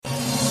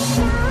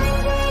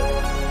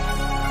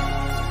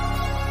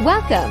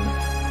Welcome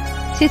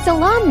to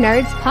Salaam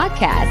Nerds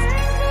Podcast.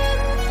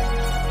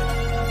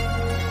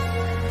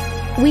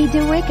 We do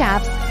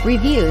recaps,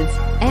 reviews,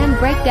 and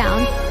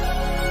breakdowns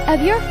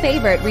of your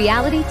favorite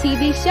reality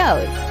TV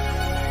shows.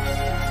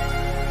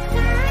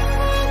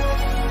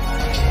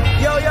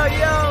 Yo, it's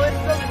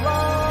the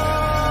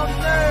Salaam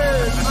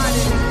Nerds. My name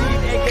is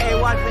Steve,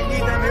 a.k.a. Watson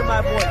Needs, and I'm here with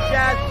my boy,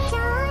 Jazz.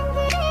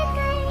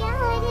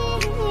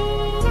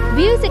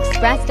 Views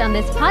expressed on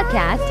this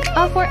podcast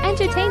are for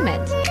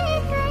entertainment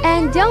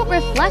and don't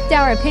reflect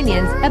our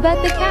opinions about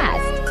the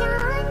cast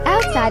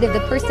outside of the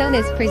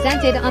personas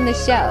presented on the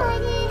show.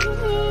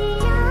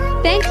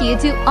 Thank you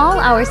to all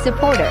our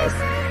supporters.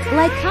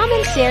 Like,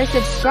 comment, share,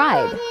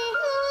 subscribe,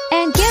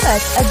 and give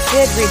us a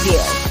good review.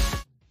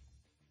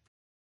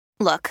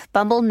 Look,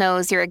 Bumble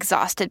knows you're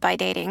exhausted by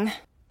dating.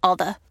 All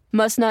the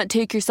must not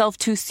take yourself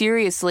too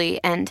seriously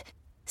and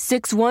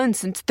 6'1"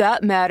 since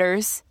that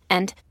matters.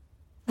 And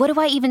what do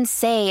I even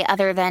say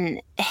other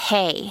than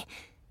hey?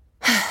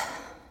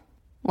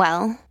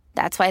 Well,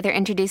 that's why they're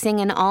introducing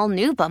an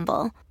all-new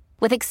Bumble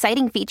with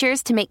exciting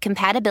features to make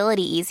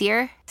compatibility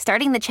easier,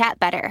 starting the chat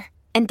better,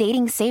 and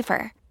dating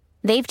safer.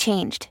 They've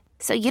changed,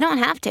 so you don't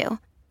have to.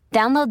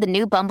 Download the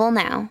new Bumble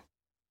now.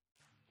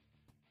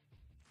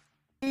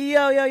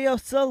 Yo,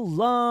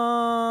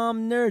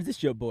 Salaam Nerds. This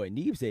is your boy,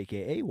 Neebs,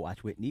 a.k.a.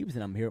 Watch with Neebs,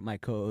 and I'm here with my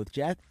co-host,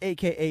 Jazz,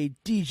 a.k.a.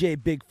 DJ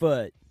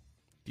Bigfoot.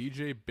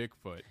 DJ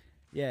Bigfoot.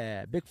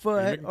 Yeah, Bigfoot.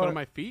 Are you making fun of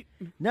my feet?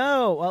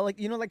 No, well, like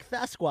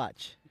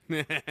Sasquatch. Are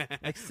you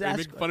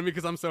making fun of me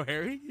because I'm so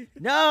hairy?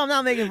 No, I'm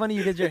not making fun of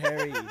you because you're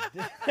hairy.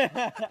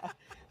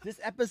 This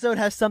episode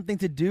has something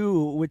to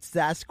do with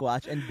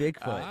Sasquatch and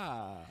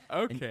Bigfoot.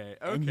 Okay.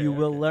 And you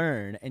will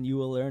learn,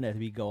 as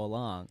we go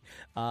along.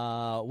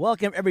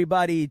 Welcome,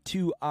 everybody,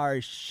 to our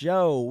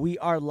show. We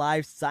are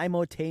live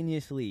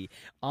simultaneously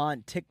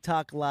on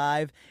TikTok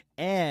Live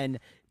and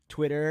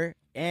Twitter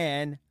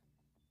and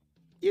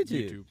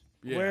YouTube.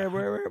 Yeah.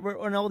 We're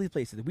on all these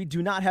places. We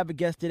do not have a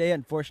guest today.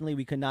 Unfortunately,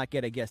 we could not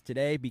get a guest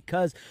today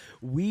because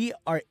we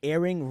are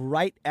airing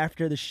right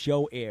after the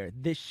show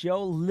aired. This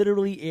show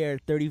literally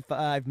aired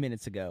 35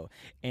 minutes ago,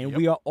 and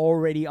we are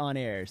already on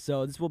air.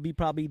 So this will be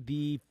probably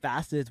the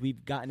fastest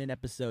we've gotten an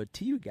episode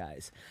to you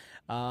guys.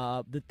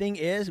 The thing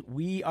is,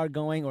 I'm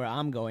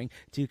going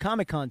to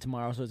Comic-Con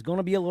tomorrow, so it's going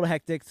to be a little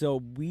hectic,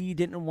 so we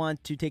didn't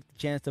want to take the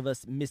chance of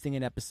us missing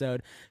an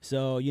episode.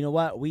 So, you know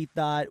what? We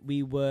thought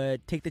we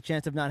would take the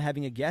chance of not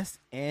having a guest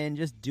and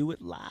just do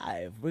it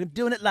live. We're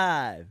doing it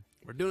live.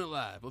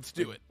 Let's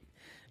do it.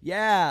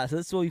 Yeah, so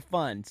this will be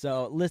fun.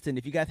 So, listen,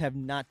 if you guys have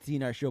not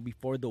seen our show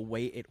before, the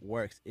way it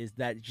works is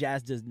that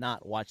Jazz does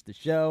not watch the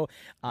show.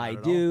 I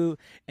do,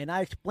 and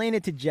I explain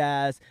it to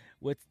Jazz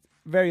with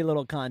very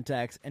little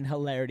context, and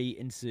hilarity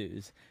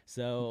ensues.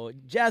 So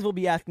Jazz will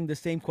be asking the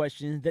same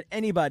questions that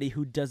anybody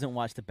who doesn't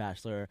watch The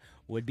Bachelor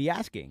would be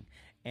asking.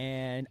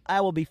 And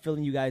I will be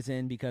filling you guys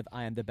in because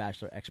I am the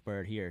Bachelor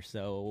expert here.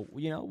 So,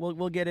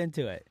 we'll get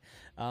into it.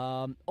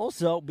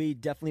 Also, we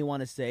definitely want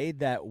to say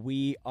that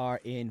we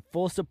are in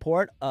full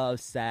support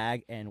of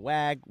SAG and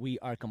WAG. We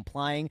are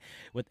complying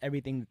with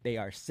everything that they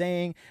are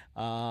saying.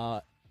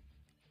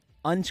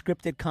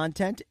 Unscripted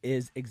content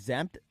is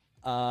exempt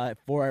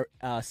for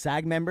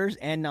SAG members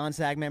and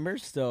non-SAG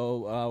members,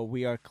 so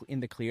we are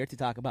in the clear to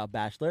talk about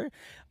Bachelor.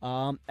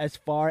 As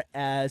far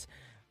as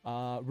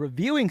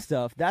reviewing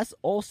stuff, that's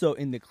also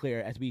in the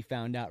clear, as we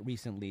found out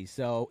recently.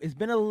 So it's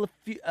been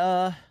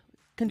a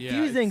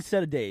confusing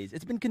set of days.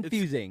 It's been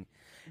confusing.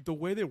 The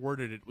way they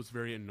worded it was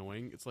very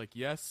annoying. It's like,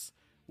 yes,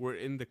 we're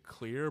in the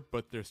clear,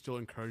 but they're still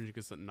encouraging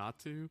us not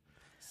to.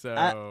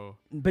 So,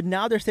 but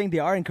now they're saying they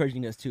are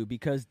encouraging us to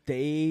because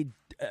they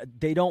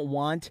don't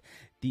want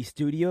the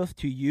studios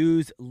to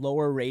use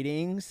lower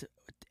ratings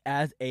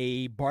as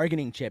a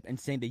bargaining chip and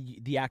saying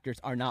that the actors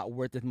are not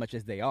worth as much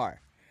as they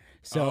are.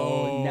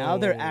 So now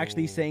they're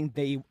actually saying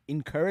they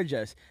encourage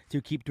us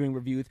to keep doing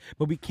reviews,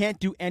 but we can't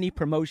do any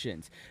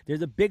promotions.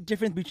 There's a big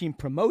difference between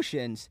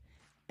promotions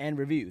and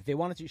reviews. They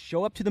want us to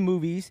show up to the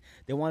movies.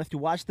 They want us to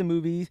watch the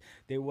movies.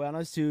 They want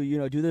us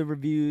to, do the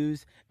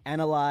reviews,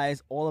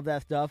 analyze all of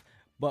that stuff.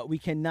 But we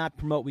cannot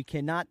promote. We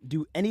cannot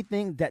do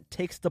anything that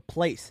takes the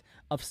place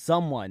of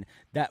someone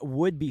that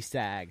would be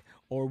SAG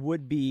or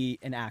would be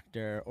an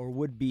actor or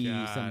would be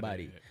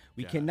somebody.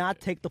 We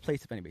cannot take the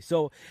place of anybody.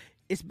 So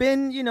it's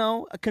been,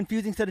 a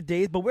confusing set of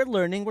days, but we're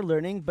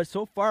learning. But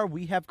so far,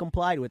 we have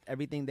complied with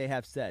everything they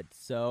have said.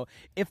 So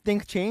if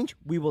things change,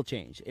 we will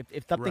change.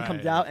 If something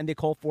comes out and they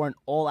call for an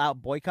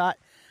all-out boycott,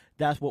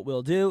 that's what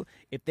we'll do.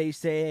 If they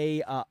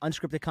say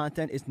unscripted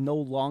content is no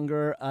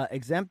longer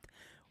exempt,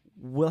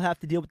 we'll have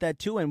to deal with that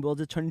too, and we'll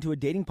just turn into a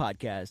dating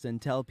podcast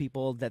and tell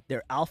people that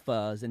they're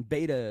alphas and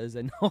betas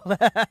and all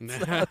that.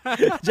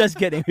 So, just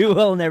kidding. We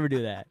will never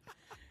do that.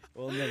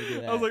 We'll never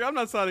do that. I was like, I'm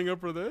not signing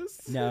up for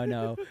this.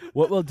 No.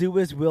 What we'll do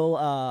is we'll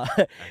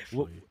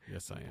Actually,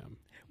 yes, I am.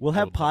 We'll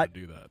have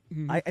do that.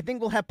 I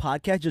think we'll have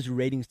podcasts just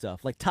rating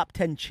stuff, like top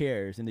 10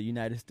 chairs in the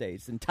United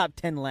States and top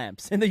 10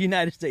 lamps in the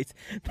United States.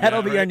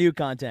 That'll be our new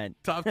content.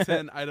 Top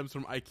 10 items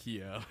from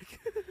IKEA.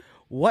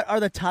 What are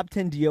the top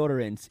 10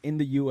 deodorants in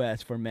the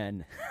U.S. for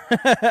men?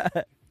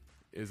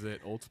 Is it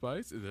Old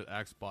Spice? Is it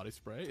Axe body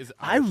spray? Is it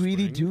I Irish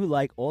really Spring? do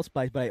like Old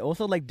Spice, but I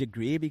also like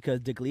Degree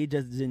because Degree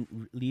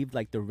doesn't leave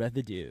like the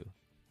residue.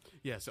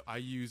 Yeah, so I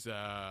use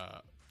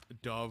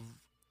Dove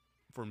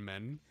for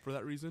men for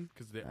that reason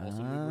because they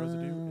also leave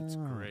residue. It's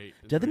great.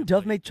 It's Doesn't very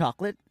Dove light. make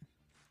chocolate?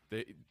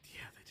 They do.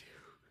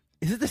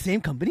 Is it the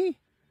same company?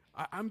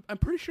 I'm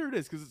pretty sure it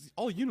is because it's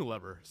all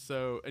Unilever.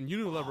 So and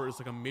Unilever is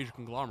like a major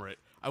conglomerate.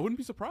 I wouldn't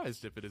be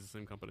surprised if it is the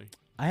same company.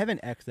 I have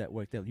an ex that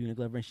worked at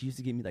Unilever, and she used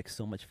to give me like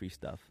so much free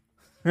stuff.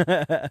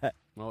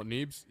 Well,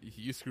 Neebs,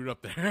 you screwed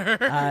up there.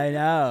 I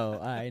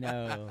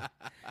know.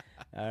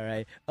 All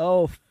right.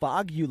 Oh,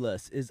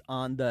 Fogulous is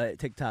on the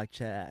TikTok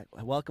chat.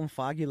 Welcome,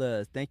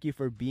 Fogulous. Thank you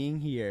for being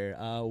here.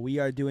 We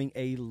are doing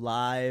a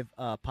live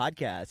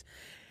podcast,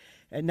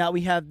 and now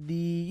we have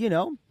the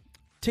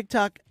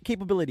TikTok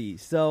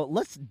capabilities. So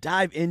let's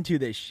dive into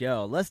this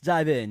show. Let's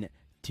dive in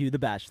to The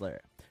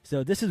Bachelor.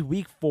 So this is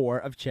week 4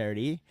 of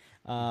Charity.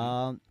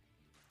 And,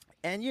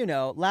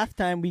 last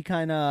time we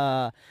kind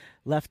of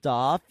left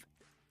off,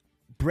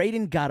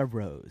 Brayden got a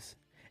rose.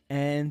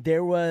 And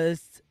there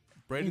was...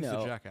 Braden's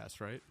the jackass,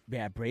 right?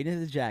 Yeah,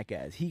 Brayden's the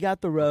jackass. He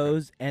got the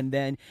rose, and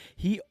then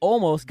he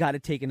almost got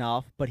it taken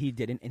off, but he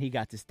didn't, and he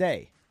got to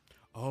stay.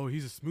 Oh,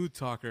 he's a smooth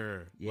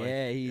talker.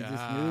 Yeah, he's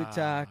a smooth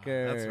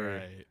talker. That's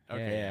right.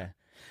 Okay. Yeah.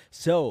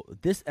 So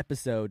this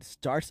episode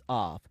starts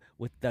off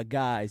with the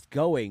guys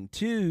going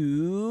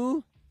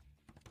to...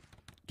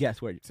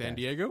 Guess where? San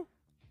Diego?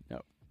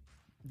 No.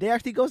 They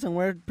actually go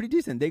somewhere pretty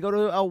decent. They go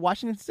to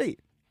Washington State.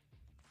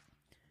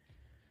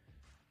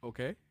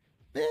 Okay.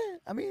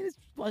 I mean, it's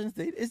Washington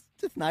State. It's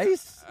just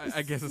nice.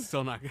 I guess it's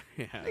still not.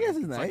 Yeah, I guess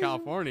it's nice. like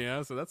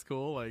California, so that's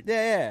cool. Like,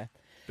 Yeah.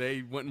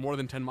 they went more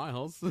than 10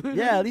 miles.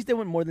 Yeah, at least they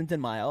went more than 10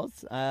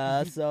 miles.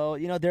 So,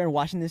 they're in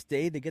Washington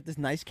State. They get this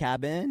nice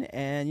cabin,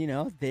 and,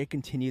 they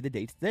continue the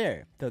dates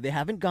there. So they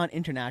haven't gone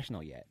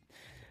international yet.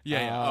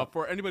 Yeah.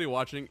 For anybody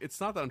watching, it's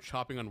not that I'm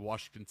chopping on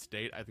Washington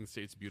State. I think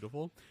State's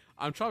beautiful.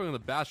 I'm chopping on The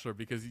Bachelor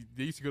because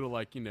they used to go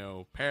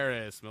to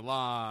Paris,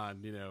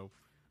 Milan,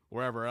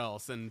 wherever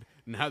else, and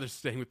now they're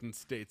staying within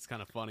State. It's kind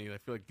of funny. I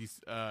feel like these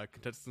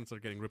contestants are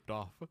getting ripped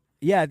off.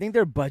 Yeah, I think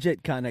their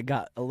budget kind of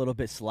got a little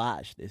bit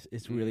slashed.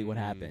 Is really what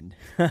happened.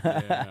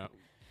 Yeah.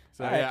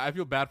 So All right. I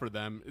feel bad for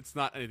them. It's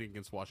not anything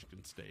against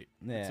Washington State.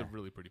 Yeah. It's a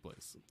really pretty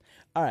place.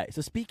 All right.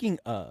 So speaking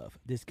of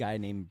this guy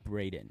named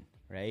Brayden,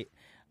 right?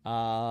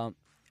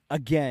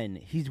 Again,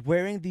 he's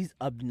wearing these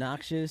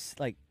obnoxious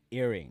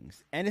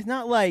earrings, and it's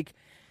not like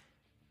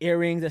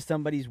earrings that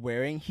somebody's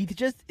wearing.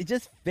 It's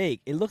just fake.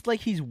 It looks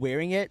like he's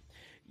wearing it.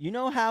 You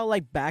know how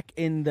back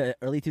in the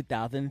early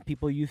 2000s,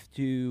 people used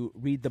to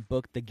read the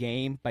book The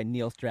Game by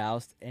Neil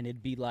Strauss, and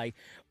it'd be like,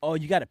 oh,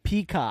 you got a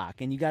peacock,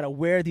 and you got to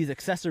wear these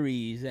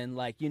accessories and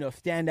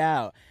stand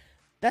out.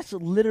 That's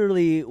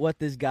literally what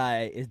this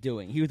guy is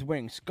doing. He was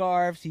wearing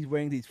scarves. He's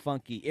wearing these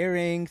funky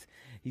earrings.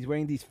 He's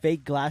wearing these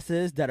fake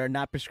glasses that are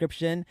not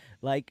prescription.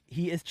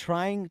 He is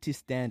trying to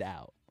stand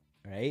out,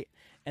 right?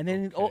 And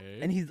then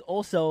and he's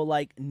also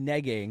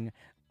negging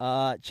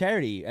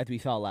Charity, as we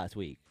saw last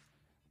week,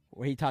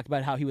 where he talked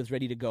about how he was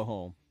ready to go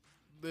home.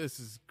 This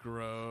is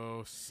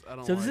gross. I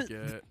don't So like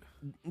it.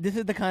 This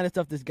is the kind of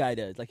stuff this guy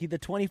does. He's a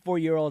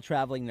 24-year-old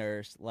traveling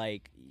nurse.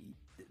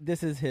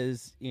 This is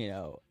his,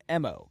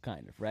 MO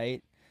kind of,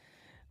 right?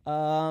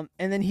 And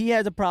then he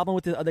has a problem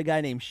with this other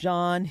guy named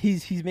Sean.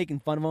 He's making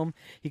fun of him.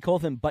 He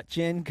calls him butt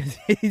chin because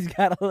he's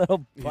got a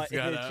little butt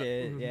in his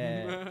chin.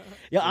 Yeah.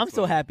 I'm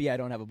so happy I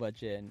don't have a butt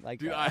chin.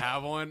 Dude, I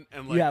have one,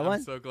 and You have I'm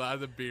one? so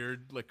glad the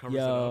beard covers it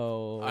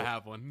up. I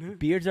have one.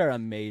 Beards are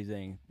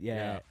amazing.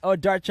 Yeah. Oh,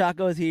 Dart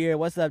Choco's here.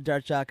 What's up,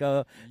 Dart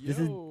Choco? This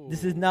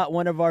is not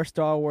one of our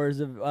Star Wars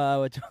of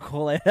what you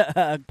call it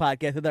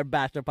podcast. It's our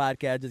Bachelor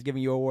podcast. Just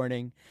giving you a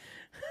warning.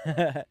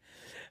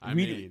 I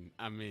mean.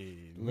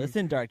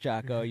 Listen, Dark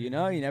Choco, you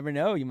never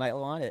know. You might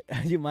want it.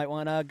 You might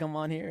want to come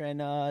on here and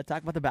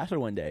talk about The Bachelor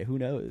one day. Who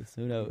knows?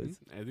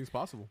 Anything's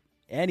possible.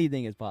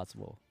 Anything is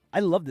possible.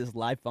 I love this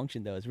live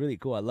function, though. It's really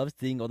cool. I love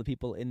seeing all the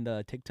people in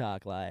the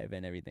TikTok live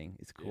and everything.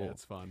 It's cool. Yeah,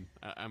 it's fun.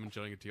 I'm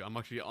enjoying it, too. I'm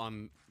actually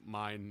on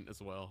mine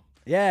as well.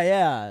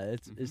 Yeah.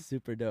 It's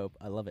super dope.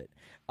 I love it.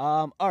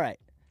 All right.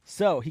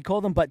 So he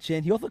called him butt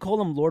chin. He also called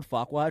him Lord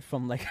Farquaad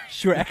from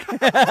Shrek.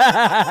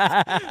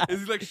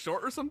 Is he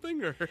short or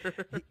something? Or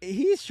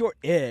he's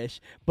short-ish,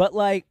 but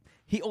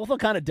he also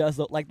kind of does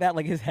look like that.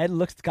 His head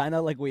looks kind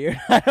of weird.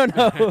 I don't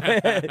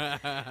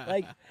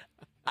know.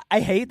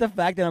 I hate the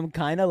fact that I'm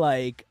kind of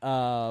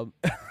on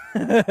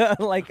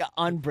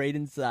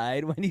Brayden's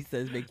side when he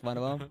makes fun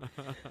of him.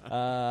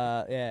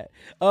 Yeah.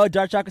 Oh,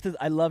 Dark Chocolate says,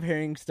 I love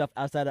hearing stuff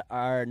outside of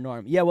our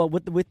norm. Yeah, well,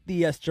 with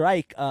the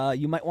strike,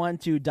 you might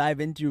want to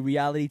dive into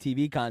reality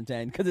TV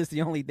content because it's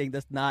the only thing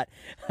that's not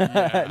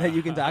that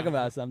you can talk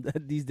about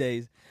these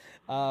days.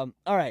 All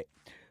right.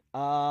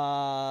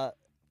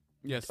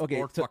 Yes, okay,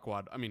 Lord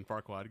Farquaad. I mean,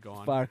 Farquaad, go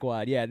on.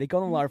 Farquaad, yeah. They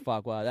call him Lord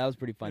Farquaad. That was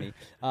pretty funny.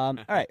 All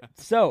right,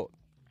 so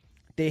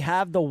they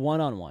have the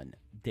one-on-one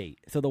date.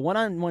 So the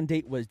one-on-one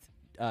date was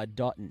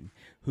Doughton,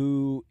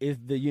 who is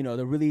the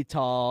the really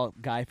tall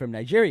guy from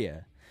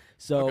Nigeria.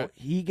 So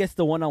he gets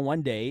the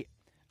one-on-one date,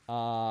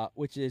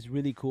 which is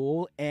really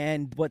cool.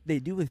 And what they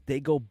do is they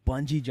go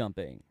bungee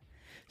jumping.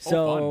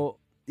 So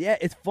yeah,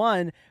 it's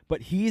fun,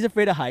 but he's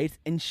afraid of heights,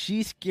 and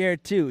she's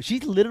scared too.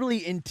 She's literally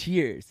in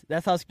tears.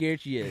 That's how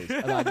scared she is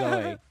about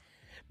going.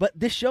 But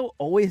this show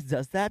always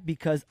does that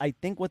because I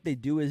think what they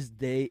do is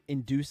they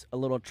induce a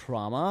little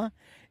trauma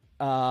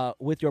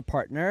with your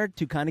partner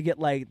to kind of get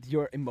like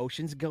your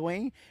emotions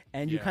going,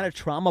 and you kind of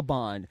trauma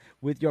bond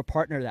with your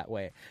partner that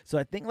way. So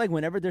I think like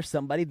whenever there's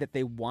somebody that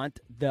they want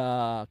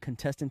the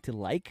contestant to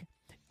like,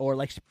 or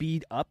like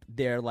speed up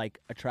their like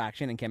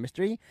attraction and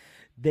chemistry,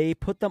 they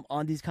put them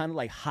on these kind of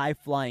like high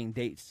flying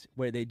dates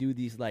where they do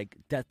these like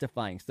death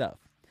defying stuff.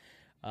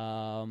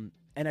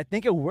 And I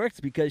think it works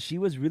because she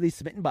was really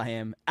smitten by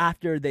him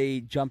after they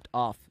jumped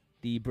off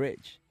the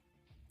bridge.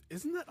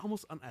 Isn't that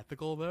almost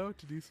unethical though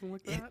to do something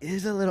like that? It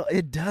is a little.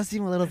 It does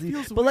seem a little. It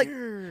feels but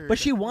weird. But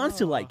she wants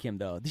to like him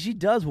though. She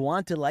does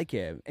want to like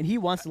him, and he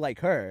wants to like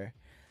her.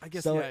 I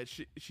guess so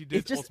she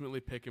did ultimately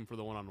pick him for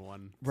the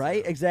one-on-one.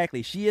 Right? So.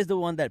 Exactly. She is the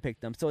one that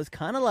picked him. So it's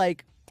kind of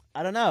like,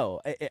 I don't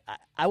know.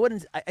 I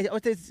wouldn't. I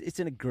would say it's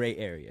in a gray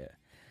area.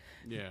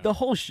 Yeah. The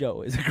whole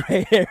show is a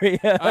gray area.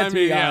 I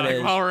mean, yeah.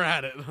 Like, while we're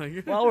at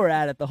it, while we're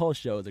at it, the whole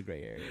show is a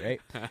gray area,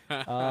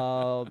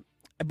 right?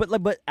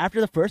 But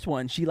after the first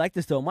one, she liked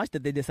it so much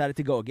that they decided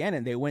to go again,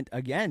 and they went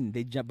again.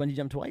 They bungee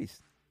jumped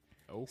twice.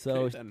 Okay,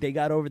 so they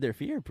got over their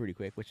fear pretty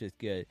quick, which is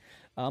good.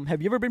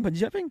 Have you ever been bungee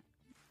jumping?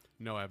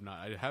 No, I have not.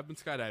 I have been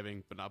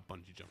skydiving, but not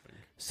bungee jumping.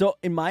 So,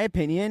 in my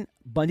opinion,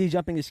 bungee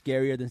jumping is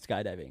scarier than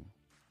skydiving.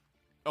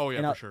 Oh,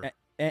 yeah, for sure.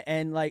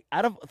 And like,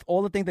 out of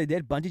all the things they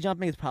did, bungee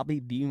jumping is probably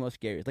the most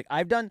scariest. Like,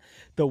 I've done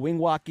the wing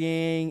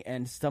walking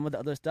and some of the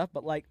other stuff,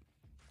 but like,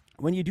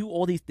 when you do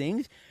all these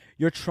things,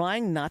 you're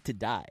trying not to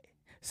die.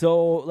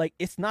 So, like,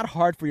 it's not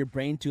hard for your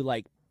brain to,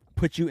 like,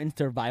 put you in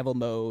survival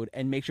mode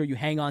and make sure you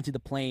hang on to the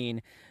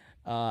plane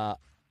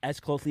as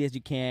closely as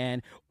you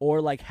can,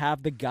 or, like,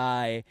 have the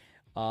guy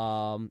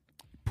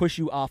push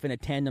you off in a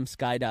tandem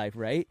skydive,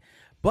 right?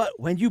 But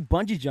when you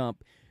bungee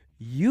jump,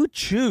 you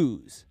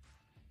choose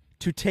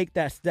to take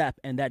that step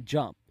and that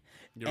jump.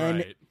 You're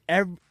and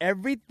right.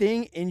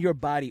 Everything in your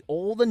body,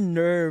 all the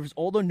nerves,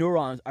 all the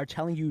neurons are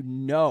telling you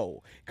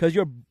no, because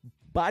your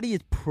body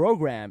is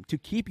programmed to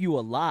keep you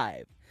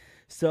alive.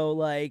 So,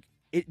 like,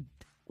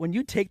 when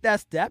you take that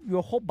step,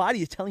 your whole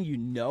body is telling you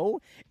no,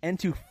 and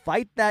to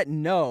fight that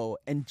no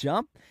and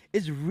jump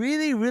is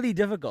really, really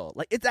difficult.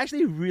 Like, it's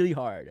actually really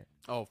hard.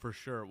 Oh, for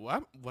sure.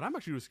 What I'm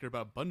actually really scared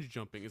about bungee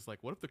jumping is, like,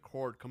 what if the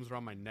cord comes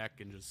around my neck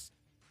and just,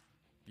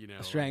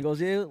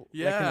 strangles you?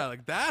 Yeah,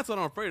 like that's what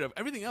I'm afraid of.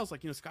 Everything else,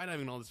 like,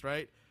 skydiving and all this,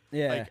 right?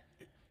 Yeah.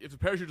 Like, if the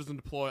parachute doesn't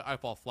deploy, I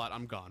fall flat,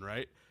 I'm gone,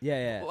 right?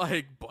 Yeah.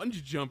 Like,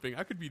 bungee jumping,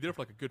 I could be there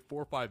for, like, a good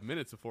 4 or 5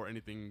 minutes before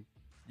anything,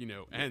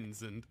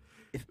 ends, and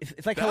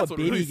it's like how a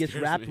baby really gets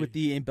wrapped with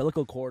the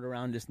umbilical cord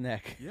around his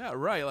neck. Yeah,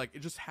 right. Like, it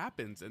just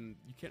happens, and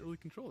you can't really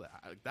control that.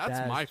 Like,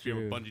 that's my fear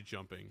with bungee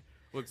jumping.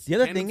 Look, the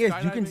other thing is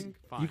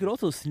you could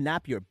also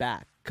snap your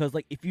back, because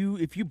like if you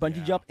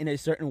bungee jump in a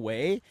certain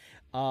way,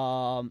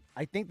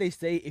 I think they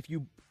say if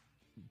you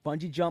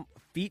bungee jump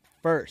feet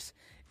first,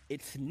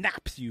 it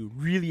snaps you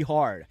really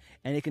hard,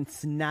 and it can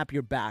snap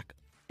your back,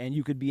 and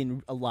you could be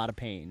in a lot of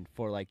pain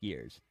for like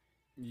years.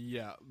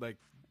 Yeah, like.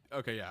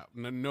 Okay, yeah.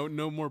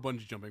 No more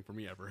bungee jumping for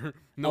me ever.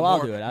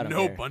 I'll do it. I don't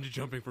care. No bungee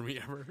jumping for me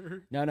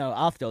ever. No,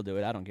 I'll still do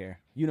it. I don't care.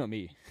 You know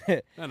me.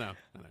 I know.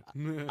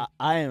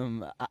 I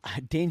am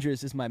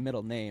dangerous is my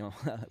middle name.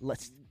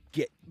 Let's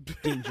get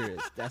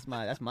dangerous. That's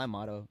my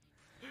motto.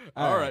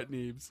 All right,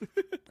 Neebs.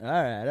 All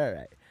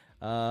right.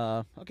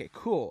 Okay,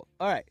 cool.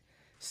 All right.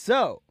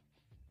 So,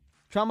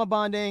 trauma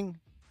bonding.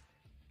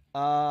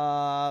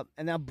 And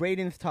now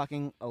Braden's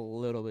talking a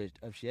little bit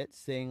of shit,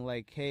 saying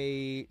like,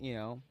 hey,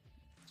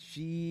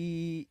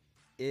 she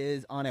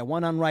is on a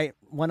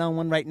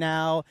one-on-one right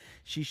now.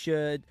 She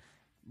should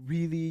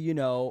really, I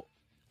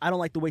don't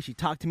like the way she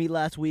talked to me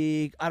last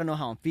week. I don't know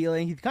how I'm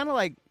feeling. He's kind of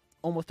like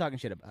almost talking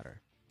shit about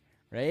her,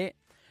 right?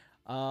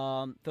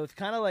 So it's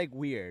kind of like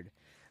weird.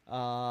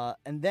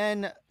 And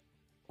then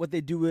what they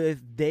do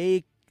is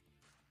they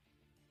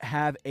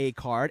have a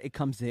card. It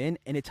comes in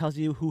and it tells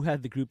you who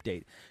has the group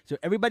date. So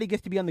everybody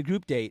gets to be on the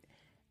group date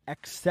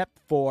except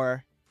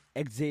for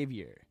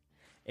Xavier.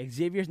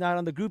 Xavier's not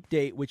on the group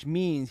date, which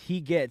means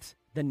he gets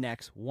the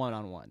next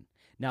one-on-one.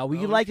 Now,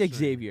 we like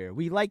Xavier.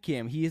 We like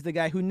him. He is the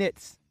guy who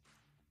knits.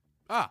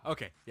 Ah,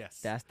 okay, yes.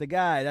 That's the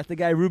guy. That's the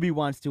guy Ruby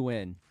wants to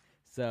win.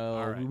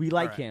 So we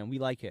like him. We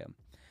like him.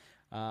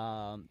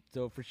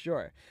 So for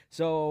sure.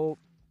 So,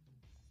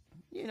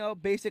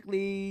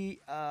 basically,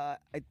 I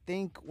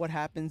think what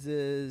happens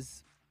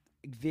is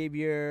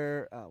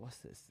Xavier, what's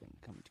this thing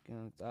coming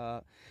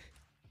together?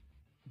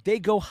 They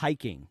go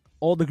hiking.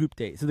 All the group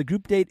dates. So the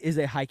group date is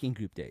a hiking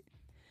group date.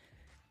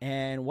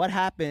 And what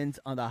happens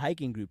on the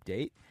hiking group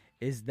date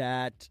is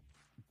that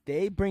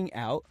they bring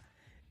out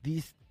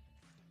these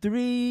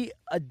 3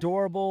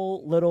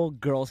 adorable little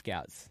Girl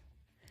Scouts.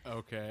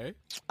 Okay.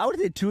 I would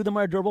say 2 of them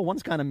are adorable.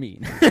 One's kind of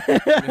mean.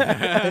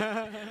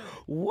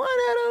 One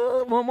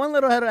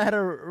little had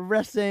a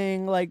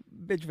resting like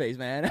bitch face,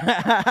 man.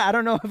 I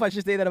don't know if I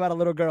should say that about a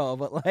little girl,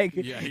 but like,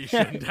 yeah, you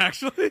shouldn't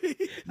actually.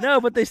 No,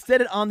 but they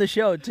said it on the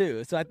show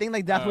too, so I think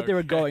like that's what they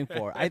were going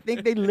for. I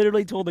think they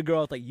literally told the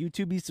girls like, "You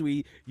two be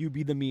sweet, you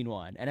be the mean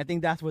one," and I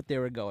think that's what they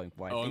were going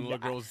for. And the little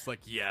girl was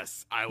like,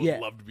 "Yes, I would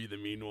love to be the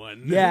mean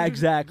one." Yeah,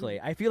 exactly.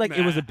 I feel like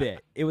it was a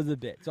bit. It was a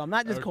bit. So I'm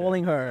not just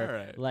calling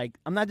her like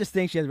I'm not just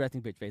saying she has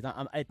resting bitch face.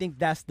 I think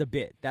that's the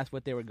bit. That's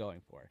what they were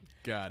going for.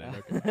 Got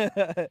it.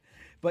 Okay.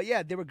 But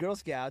yeah, they were Girl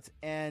Scouts,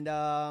 and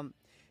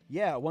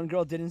yeah, one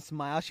girl didn't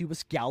smile. She was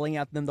scowling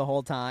at them the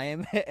whole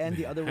time, and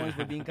the other ones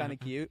were being kind of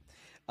cute.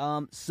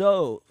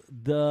 So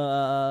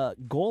the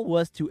goal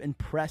was to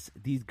impress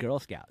these Girl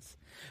Scouts.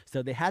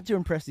 So they had to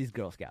impress these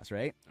Girl Scouts,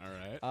 right? All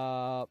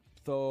right.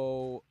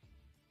 So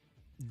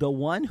the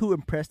one who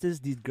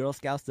impresses these Girl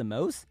Scouts the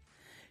most,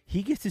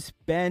 he gets to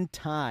spend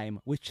time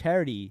with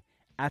Charity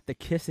at the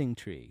kissing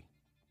tree.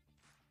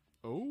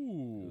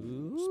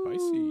 Ooh,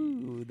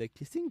 spicy. The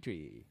kissing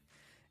tree.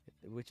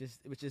 Which is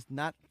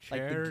not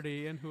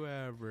Charity and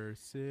whoever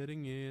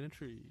sitting in a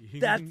tree.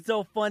 That's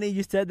so funny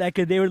you said that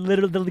because they were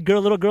literally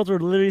little girls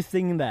were literally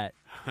singing that.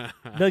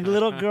 The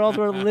little girls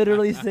were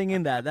literally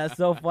singing that. That's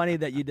so funny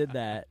that you did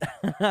that.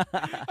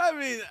 I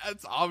mean,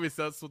 it's obvious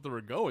that's what they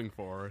were going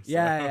for. So.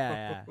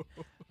 Yeah.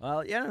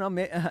 Well, yeah, I don't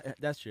know.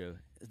 That's true.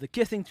 It's the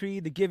kissing tree,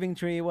 the giving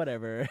tree,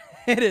 whatever.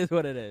 It is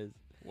what it is.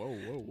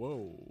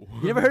 Whoa.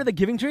 You ever heard of the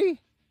Giving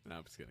Tree? No,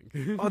 I'm just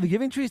kidding. Oh, the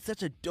Giving Tree is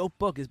such a dope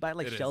book. It's by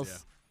like Shel.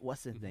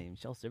 What's his name?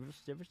 Shel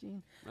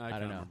Silverstein? I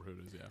don't know. Remember who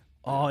it is. Yeah.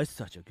 Oh, it's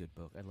such a good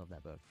book. I love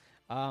that book.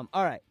 All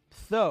right.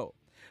 So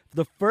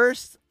the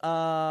first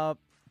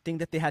thing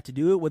that they had to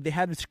do was they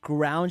had to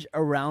scrounge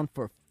around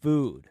for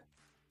food.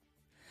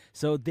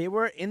 So they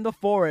were in the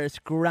forest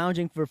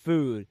scrounging for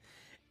food.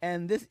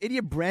 And this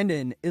idiot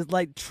Brandon is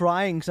like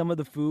trying some of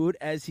the food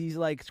as he's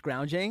like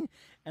scrounging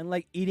and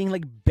like eating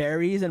like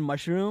berries and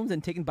mushrooms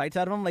and taking bites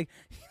out of them. Like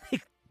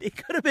they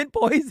could have been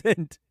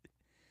poisoned.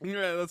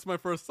 Yeah, that's my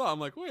first thought. I'm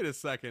like, wait a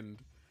second.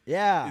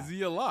 Yeah. Is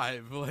he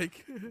alive?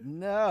 Like,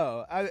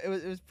 no, it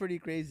was pretty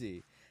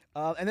crazy.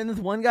 And then this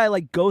one guy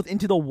like goes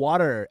into the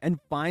water and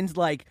finds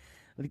like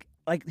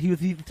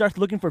he starts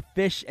looking for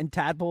fish and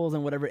tadpoles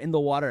and whatever in the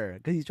water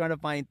because he's trying to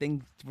find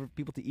things for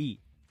people to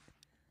eat.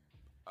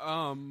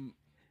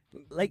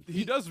 Like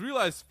he does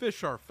realize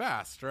fish are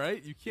fast,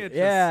 right? You can't.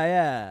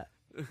 Yeah.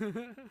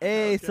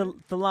 Hey, okay.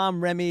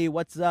 Salaam, Remy,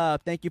 what's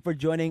up? Thank you for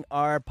joining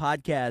our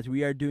podcast.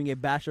 We are doing a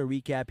Bachelor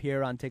recap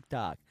here on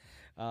TikTok.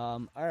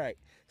 All right,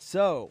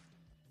 so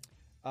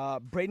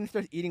Brayden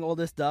starts eating all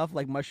this stuff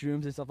like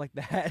mushrooms and stuff like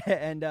that,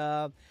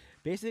 and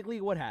basically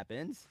what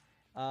happens?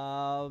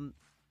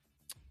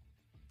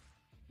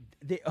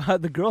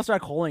 The girls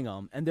start calling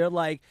them, and they're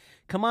like,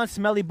 "Come on,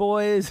 smelly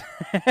boys,"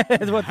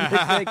 is what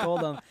they call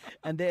them,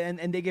 and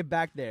they get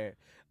back there.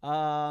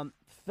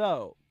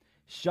 So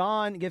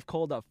Sean gets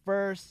called up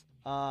first.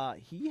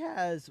 He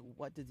has,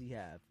 what does he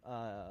have?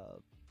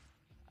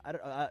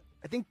 I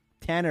think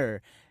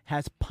Tanner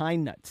has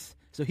pine nuts,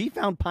 so he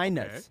found pine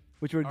nuts,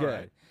 which were good.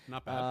 Right.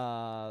 Not bad.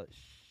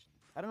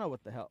 I don't know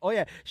what the hell. Oh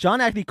yeah,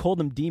 Sean actually called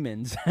them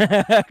demons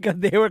because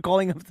they were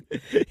calling him.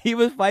 He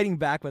was fighting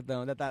back with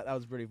them. That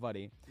was pretty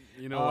funny.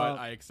 You know what?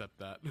 I accept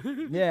that.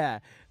 Yeah.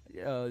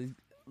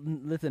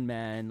 Listen,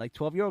 man. Like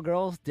 12-year-old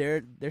girls,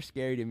 they're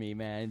scary to me,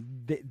 man.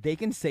 They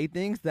can say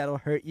things that'll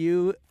hurt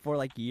you for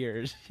like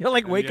years. You'll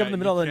like wake up in the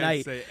middle of the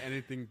night. Say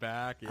anything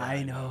back. Yeah,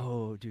 I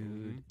know, dude.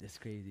 Mm-hmm. It's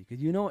crazy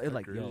because you know it.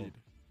 Like, yo.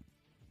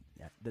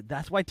 Yeah,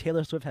 that's why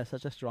Taylor Swift has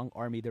such a strong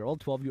army. They're all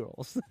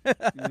 12-year-olds.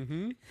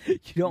 Mm-hmm.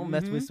 You don't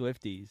mess with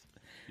Swifties.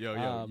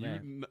 Yo,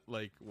 you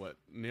like what?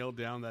 Nailed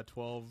down that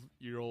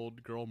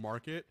 12-year-old girl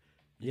market.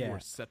 You are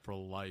set for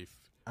life.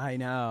 I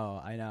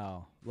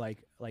know.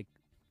 Like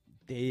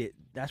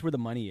that's where the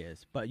money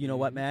is. But you know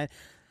what, man?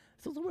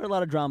 It's also where a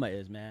lot of drama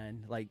is,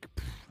 man. Like,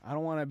 I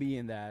don't want to be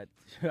in that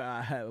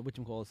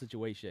whatchamacallit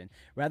situation.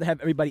 Rather have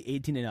everybody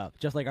 18 and up,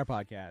 just like our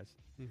podcast.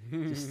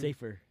 Just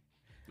safer.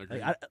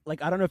 I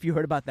don't know if you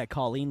heard about that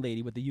Colleen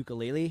lady with the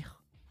ukulele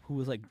who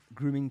was like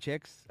grooming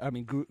kids.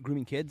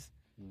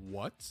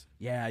 What?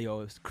 Yeah, yo,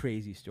 it's a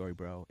crazy story,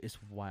 bro. It's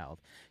wild.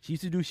 She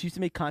used to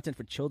make content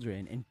for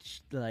children, and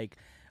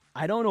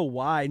I don't know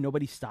why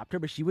nobody stopped her,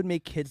 but she would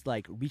make kids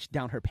like reach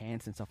down her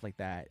pants and stuff like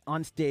that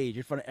on stage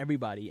in front of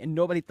everybody, and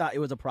nobody thought it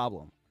was a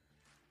problem.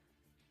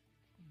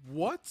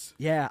 What?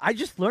 Yeah, I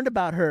just learned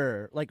about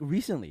her like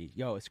recently.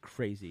 Yo, it's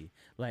crazy.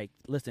 Like,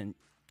 listen,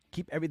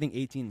 keep everything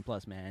 18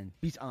 plus, man.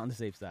 Be on the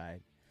safe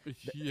side.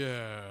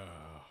 Yeah.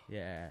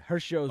 Her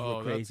shows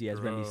were crazy, as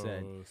Remy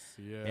said.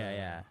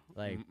 Yeah.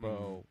 Like,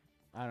 bro,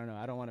 I don't know.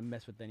 I don't want to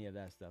mess with any of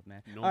that stuff,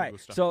 man. All right,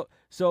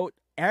 so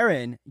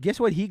Aaron, guess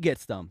what he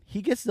gets them?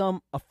 He gets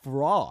them a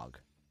frog.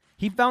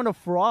 He found a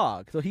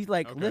frog. So he's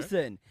like,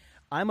 listen,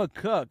 I'm a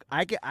cook.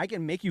 I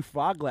can make you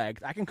frog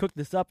legs. I can cook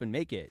this up and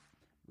make it.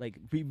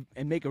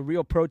 And make a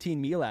real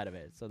protein meal out of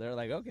it. So they're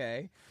like,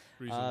 okay.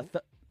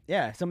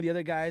 Some of the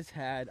other guys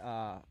had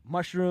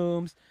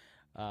mushrooms.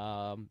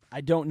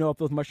 I don't know if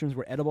those mushrooms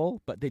were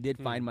edible, but they did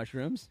find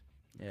mushrooms.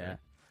 Yeah. Okay.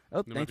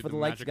 Oh, They might thanks be for the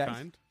the likes, magic guys.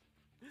 kind.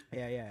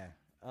 Yeah.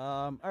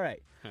 All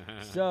right.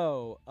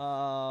 So,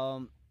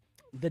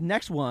 the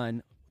next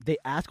one, they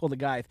ask all the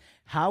guys,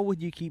 how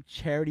would you keep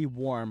Charity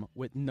warm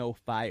with no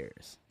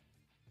fires?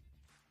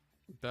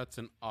 That's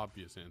an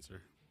obvious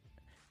answer.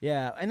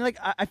 Yeah, and like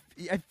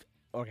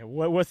okay,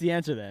 what's the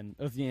answer then?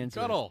 What's the answer?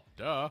 Cuddle.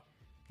 Duh.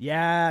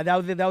 Yeah, that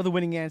was the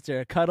winning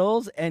answer.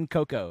 Cuddles and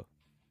Coco.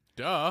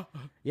 Duh.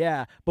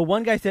 Yeah, but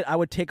one guy said I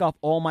would take off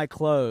all my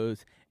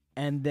clothes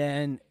and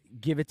then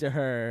give it to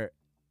her.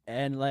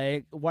 And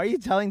like, why are you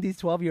telling these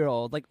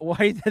 12-year-olds? Like, why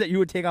is it that you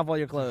would take off all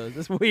your clothes?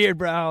 That's weird,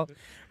 bro.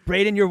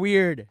 Brayden, you're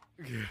weird.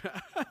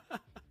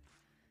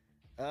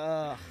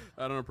 I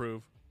don't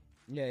approve.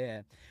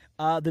 Yeah.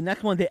 The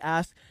next one they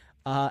asked,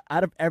 out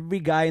of every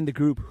guy in the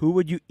group, who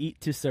would you eat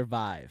to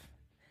survive?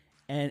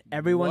 And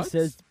everyone What?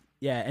 says,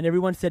 yeah, and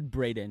everyone said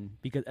Brayden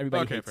because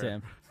everybody Okay, hates fair.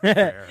 him.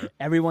 Fair.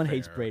 Everyone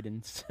hates Fair.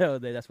 Brayden, so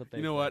that's what they.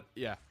 You know said. what?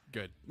 Yeah,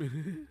 good.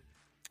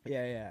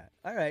 Yeah.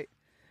 All right.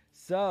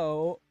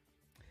 So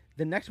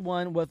the next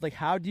one was like,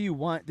 how do you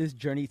want this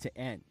journey to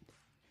end?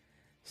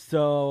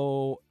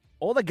 So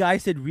all the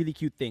guys said really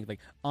cute things, like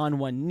on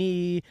one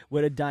knee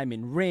with a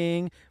diamond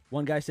ring.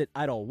 One guy said,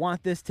 I don't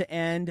want this to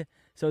end.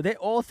 So they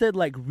all said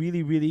like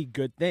really, really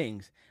good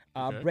things.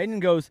 Okay. Brayden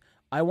goes,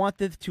 I want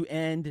this to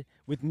end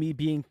with me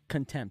being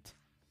contempt.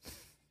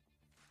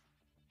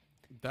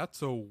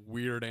 That's a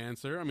weird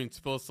answer. I mean, it's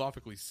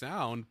philosophically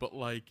sound, but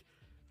like,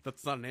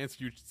 that's not an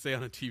answer you'd say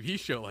on a TV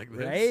show like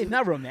this. Right? It's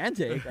not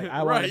romantic. Like,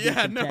 I want Right, to be yeah,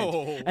 content.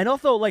 no. And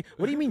also, like,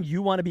 what do you mean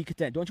you want to be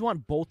content? Don't you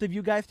want both of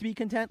you guys to be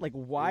content? Like,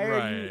 why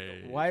are you?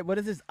 Right. Why? What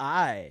is this?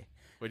 I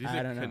Wait, is I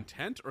it don't know.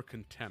 content or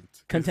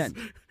contempt? Content.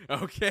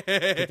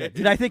 Okay.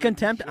 Did I say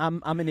contempt?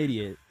 I'm an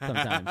idiot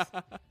sometimes.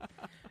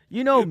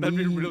 You know me. That'd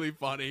be really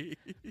funny.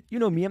 You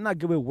know me. I'm not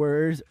good with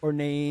words or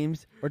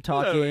names or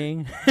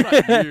talking.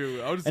 It's not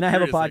you. I was just And I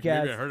have a curious, like,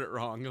 maybe podcast. I heard it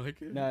wrong.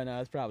 Like, No,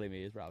 it's probably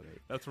me. It's probably me.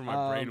 that's where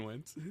my brain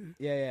went.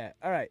 Yeah.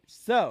 All right.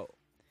 So,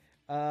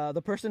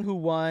 the person who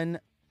won,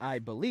 I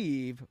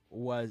believe,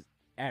 was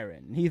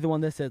Aaron. He's the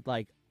one that said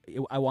like,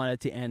 I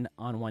wanted to end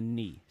on one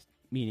knee,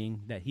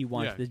 meaning that he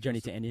wants Yeah, this journey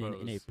to end in a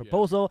propose, yeah.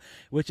 proposal,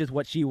 which is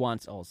what she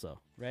wants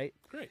also, right?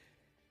 Great.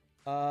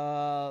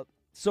 So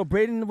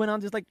Brayden went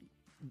on this like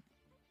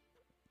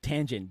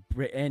tangent,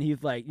 and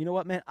he's like, you know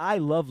what, man, I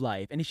love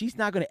life, and if she's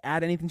not going to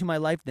add anything to my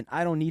life, then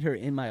I don't need her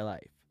in my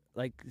life.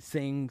 Like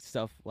saying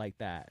stuff like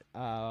that.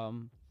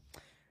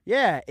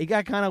 Yeah, it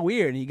got kind of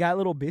weird, and he got a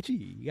little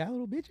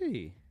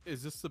bitchy.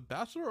 Is this the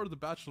Bachelor or the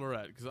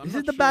Bachelorette? Because This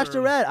is the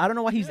Bachelorette. I don't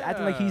know why he's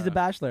acting like he's the Yeah.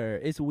 Bachelor.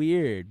 It's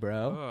weird,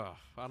 bro. Ugh,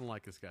 I don't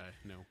like this guy.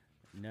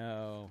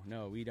 No.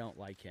 No, we don't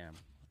like him.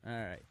 All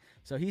right.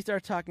 So he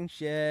starts talking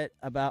shit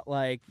about,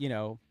 like, you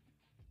know,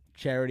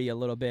 Charity a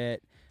little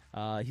bit.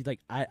 He's like,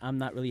 I'm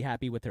not really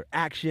happy with her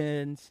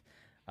actions.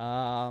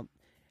 And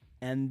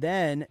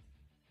then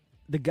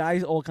the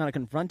guys all kind of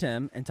confront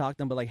him and talk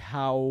to him about, like,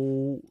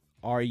 how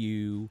are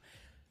you,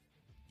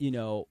 you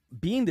know,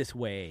 being this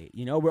way?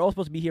 You know, we're all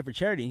supposed to be here for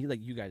Charity. And he's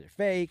like, you guys are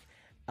fake.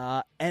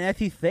 And as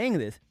he's saying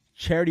this,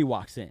 Charity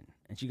walks in.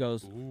 And she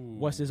goes,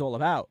 what's this all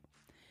about?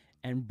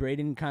 And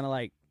Brayden kind of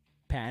like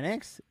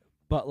panics,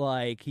 but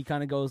like he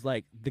kind of goes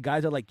like, the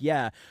guys are like,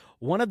 yeah,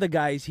 one of the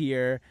guys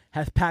here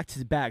has packed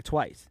his bag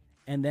twice.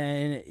 And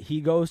then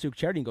he goes to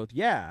Charity and goes,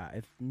 yeah,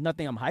 it's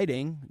nothing I'm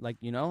hiding. Like,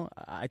 you know,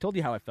 I told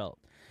you how I felt.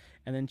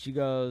 And then she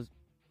goes,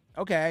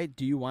 okay,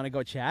 do you want to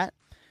go chat?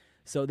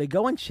 So they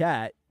go and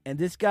chat, and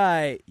this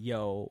guy,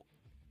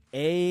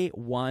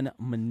 A1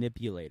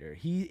 manipulator.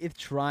 He is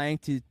trying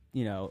to,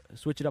 you know,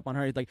 switch it up on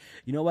her. He's like,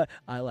 you know what?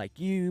 I like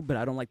you, but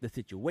I don't like the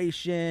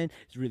situation.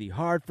 It's really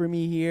hard for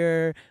me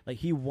here. Like,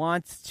 he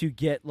wants to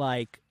get,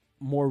 like,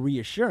 more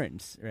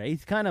reassurance, right?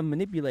 He's kind of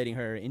manipulating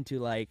her into,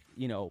 like,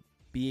 you know,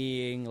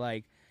 being,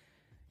 like,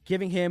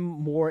 giving him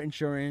more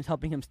insurance,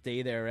 helping him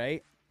stay there,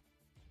 right?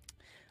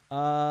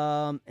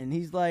 And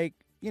he's like,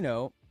 you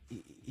know,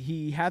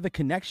 he had the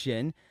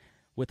connection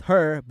with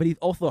her, but he's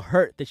also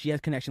hurt that she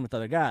has connection with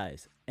other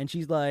guys. And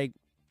she's like,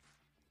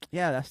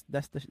 yeah,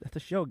 that's the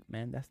show,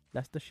 man.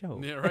 That's the show.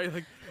 Yeah, right.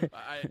 Like,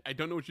 I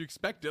don't know what you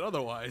expected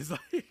otherwise.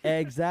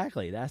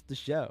 Exactly, that's the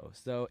show.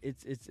 So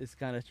it's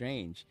kind of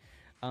strange.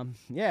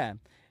 Yeah.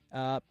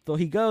 So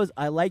he goes,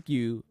 I like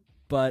you,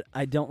 but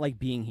I don't like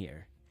being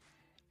here.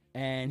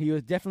 And he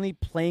was definitely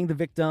playing the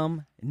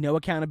victim, no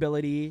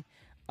accountability.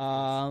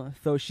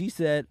 So she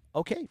said,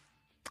 okay,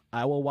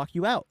 I will walk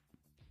you out.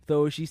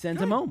 So she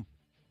sends him home.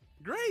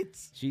 Great.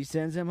 She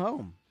sends him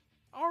home.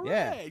 All right.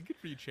 Yeah. Good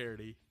for you,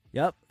 Charity.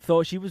 Yep.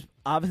 So she was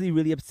obviously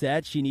really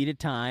upset. She needed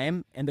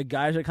time. And the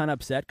guys are kind of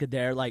upset because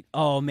they're like,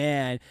 oh,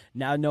 man,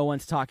 now no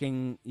one's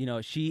talking. You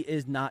know, she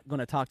is not going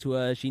to talk to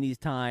us. She needs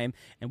time.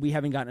 And we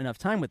haven't gotten enough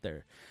time with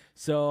her.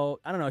 So,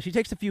 I don't know. She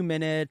takes a few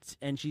minutes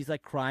and she's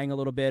like crying a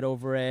little bit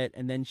over it.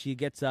 And then she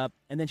gets up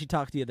and then she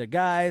talks to the other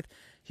guys.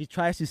 She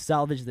tries to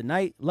salvage the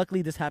night.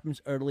 Luckily, this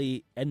happens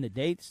early in the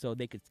date, so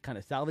they could kind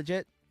of salvage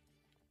it.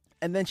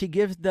 And then she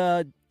gives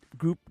the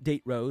group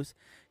date rose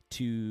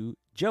to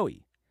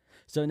Joey.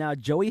 So now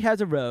Joey has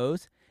a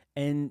rose,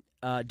 and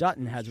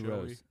Dotton has a Joey?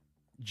 rose.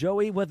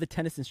 Joey was the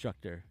tennis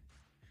instructor,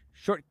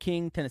 short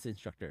king tennis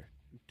instructor.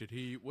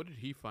 What did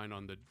he find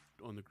on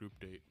the group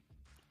date?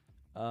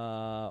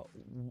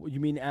 You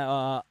mean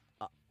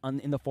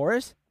in the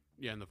forest?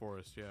 Yeah, in the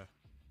forest. Yeah.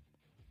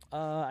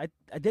 I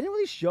didn't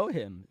really show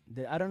him.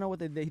 I don't know what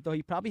they thought.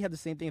 He probably had the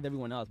same thing as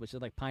everyone else, which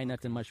is like pine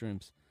nuts and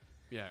mushrooms.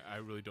 Yeah, I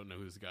really don't know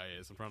who this guy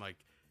is. I'm trying to like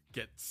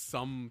get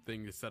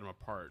something to set him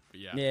apart. But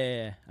yeah.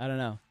 Yeah, I don't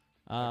know.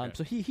 Okay.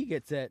 So he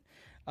gets it.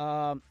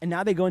 And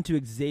now they go into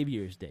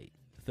Xavier's date.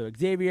 So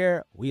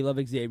Xavier, we love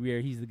Xavier.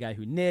 He's the guy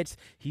who knits.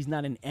 He's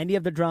not in any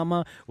of the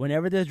drama.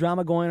 Whenever there's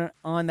drama going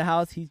on in the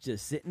house, he's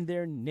just sitting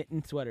there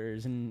knitting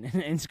sweaters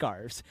and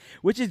scarves,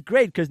 which is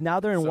great because now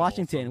they're in So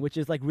Washington, wholesome. which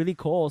is like really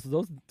cold. So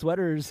those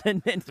sweaters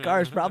and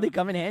scarves probably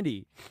come in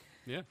handy.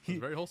 Yeah, it's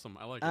very wholesome.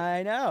 I like it.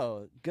 I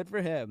know. Good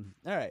for him.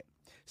 All right.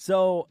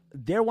 So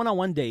their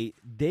one-on-one date,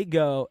 they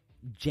go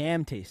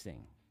jam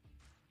tasting.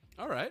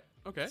 All right.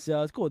 Okay.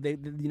 So it's cool. They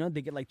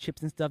get like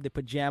chips and stuff. They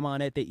put jam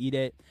on it. They eat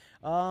it.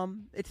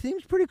 It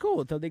seems pretty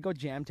cool. So they go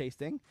jam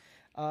tasting.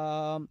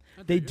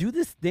 They do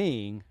this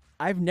thing.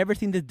 I've never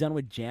seen this done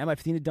with jam.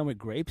 I've seen it done with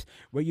grapes,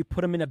 where you put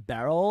them in a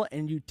barrel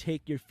and you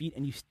take your feet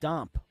and you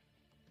stomp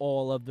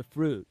all of the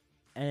fruit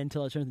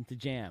until it turns into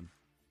jam.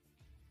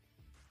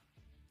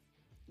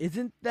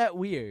 Isn't that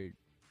weird?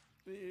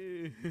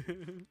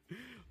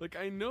 Like,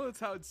 I know that's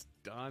how it's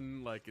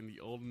done, like in the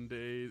olden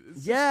days.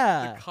 It's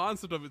Yeah. Just, the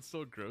concept of it's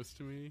so gross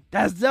to me.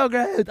 That's so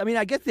good. I mean,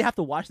 I guess they have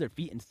to wash their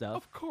feet and stuff.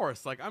 Of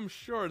course, like I'm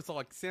sure it's all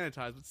like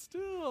sanitized, but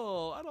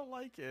still, I don't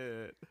like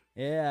it.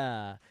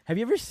 Yeah. Have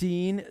you ever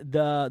seen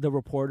the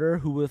reporter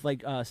who was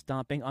like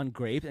stomping on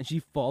grapes and she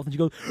falls and she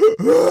goes,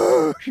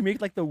 she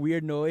makes like the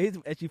weird noise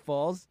as she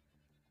falls?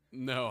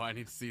 No, I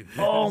need to see this.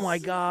 Oh my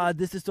God.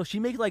 She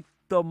makes like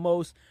the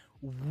most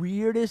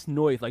weirdest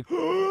noise, like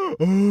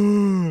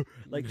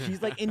like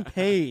she's like in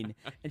pain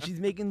and she's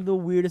making the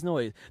weirdest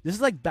noise. This is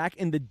like back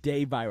in the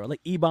day viral, like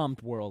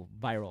E-Bomb's world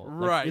viral.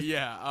 Like, Right,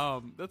 yeah.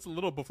 That's a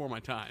little before my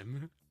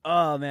time.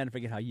 Oh man, I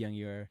forget how young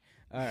you are.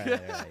 All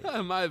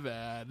right. My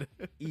bad.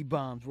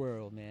 E-Bomb's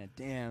world, man.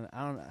 Damn, I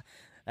don't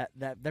know.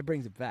 That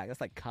brings it back.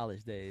 That's like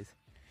college days.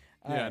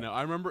 All Yeah, right. no,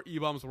 I remember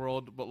E-Bomb's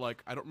World, but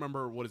like I don't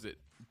remember, what is it,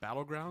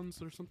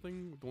 Battlegrounds or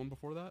something? The one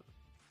before that?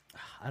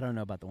 I don't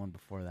know about the one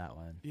before that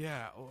one.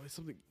 Yeah, it's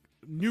something.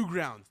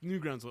 Newgrounds.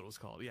 Newgrounds is what it was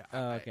called. Yeah.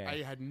 Oh, okay.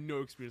 I had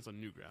no experience on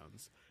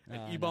Newgrounds. At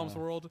Oh, E-Bomb's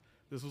no. World,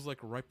 this was like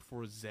right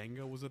before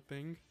Zanga was a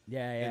thing.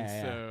 Yeah.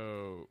 And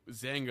so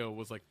Zanga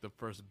was like the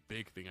first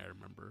big thing I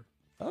remember.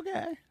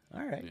 Okay.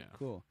 All right. Yeah.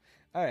 Cool.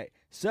 All right.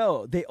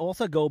 So they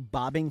also go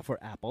bobbing for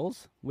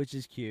apples, which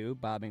is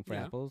cute. Bobbing for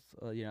Yeah. apples,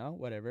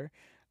 whatever.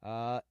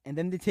 And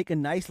then they take a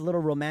nice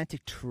little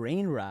romantic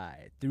train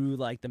ride through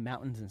like the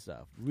mountains and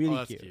stuff. Really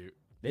that's cute. cute.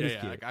 It is yeah,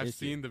 cute. like It I've is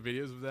cute. seen the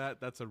videos of that.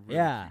 That's a really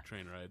Yeah. cute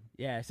train ride.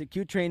 Yeah, it's a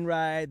cute train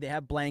ride. They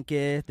have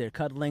blankets. They're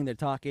cuddling. They're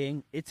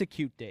talking. It's a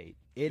cute date.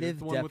 It is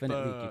the one definitely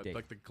with a the, cute date.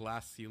 like the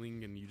glass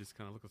ceiling, and you just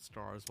kind of look at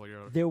stars while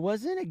you're. There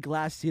wasn't a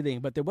glass ceiling,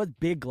 but there was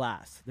big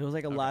glass. There was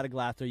like a Okay. lot of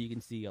glass where you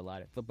can see a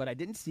lot of. But I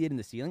didn't see it in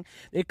the ceiling.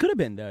 It could have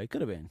been though. It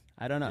could have been.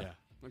 I don't know.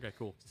 Yeah. Okay.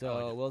 Cool. I So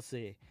like it. we'll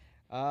see.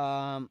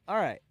 All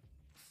right.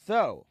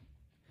 So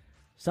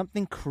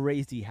something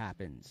crazy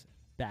happens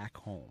back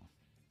home,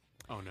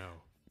 Oh no.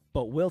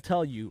 but we'll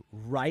tell you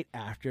right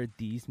after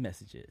these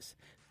messages.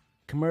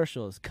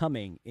 Commercials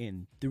coming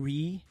in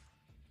 3,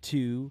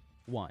 2,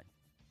 1.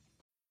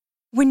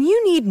 When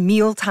you need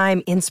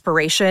mealtime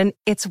inspiration,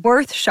 it's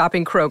worth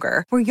shopping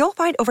Kroger, where you'll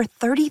find over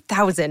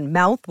 30,000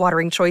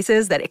 mouth-watering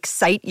choices that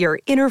excite your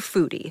inner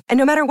foodie. And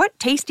no matter what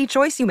tasty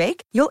choice you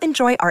make, you'll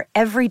enjoy our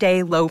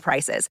everyday low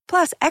prices,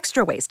 plus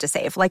extra ways to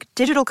save, like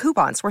digital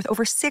coupons worth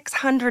over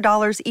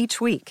 $600 each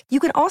week. You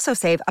can also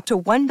save up to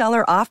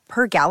 $1 off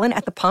per gallon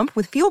at the pump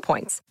with fuel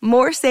points.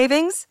 More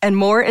savings and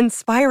more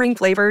inspiring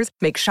flavors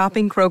make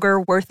shopping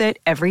Kroger worth it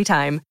every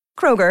time.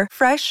 Kroger,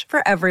 fresh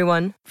for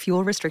everyone.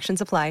 Fuel restrictions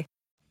apply.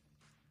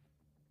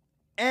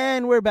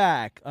 And we're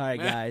back. All right,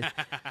 guys.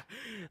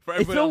 For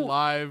everybody so- on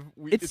live,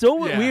 It's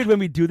so yeah. weird when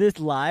we do this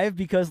live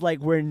because like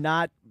we're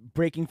not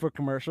breaking for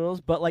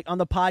commercials, but like on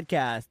the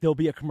podcast there'll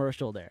be a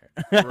commercial there.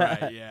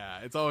 Right,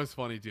 yeah. It's always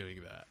funny doing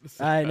that.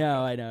 I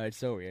know. It's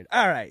so weird.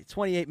 All right,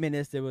 28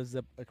 minutes. There was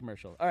a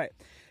commercial. All right,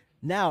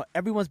 now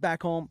everyone's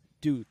back home.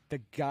 Dude,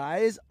 the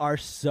guys are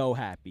so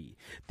happy.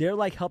 They're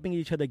like helping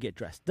each other get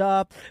dressed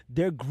up.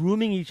 They're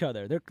grooming each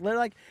other. They're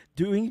like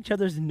doing each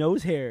other's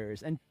nose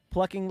hairs and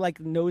plucking like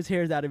nose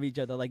hairs out of each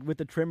other, like with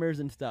the trimmers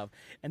and stuff.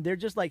 And they're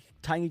just like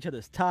tying each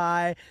other's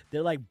tie.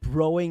 They're like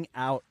broing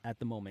out at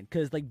the moment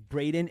because like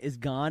Brayden is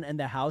gone and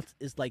the house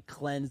is like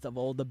cleansed of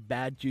all the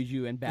bad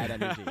juju and bad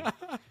energy.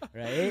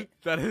 Right?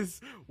 That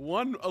is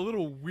a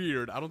little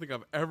weird. I don't think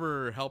I've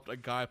ever helped a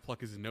guy pluck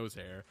his nose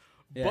hair.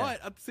 Yeah.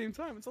 But at the same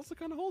time, it's also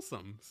kind of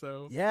wholesome.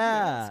 So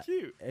Yeah, it's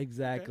cute.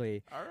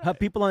 exactly. Okay. All right.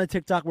 People on the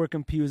TikTok were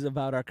confused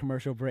about our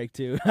commercial break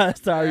too.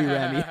 Sorry,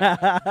 Remy.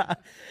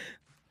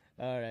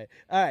 All right.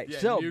 Yeah,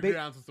 So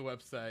Newgrounds was the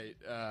website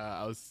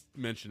I was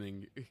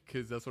mentioning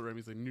because that's what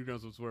Remy's like.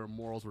 Newgrounds was where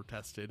morals were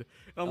tested.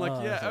 And I'm like,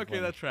 Oh, yeah, so okay,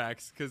 funny. that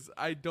tracks because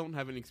I don't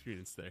have any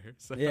experience there.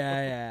 So.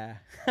 Yeah.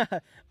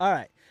 All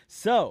right.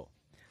 So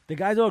the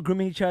guys are all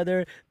grooming each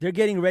other. They're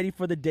getting ready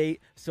for the date.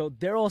 So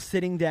they're all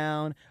sitting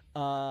down.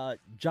 John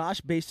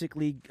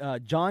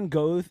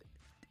goes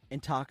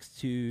and talks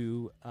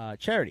to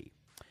Charity.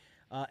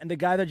 And the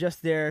guys are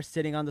just there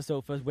sitting on the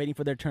sofas waiting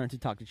for their turn to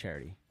talk to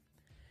Charity.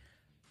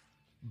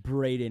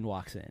 Brayden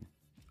walks in.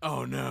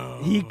 Oh,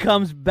 no. He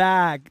comes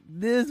back.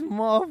 This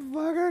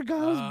motherfucker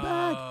comes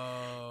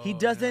back. He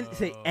doesn't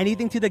say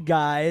anything to the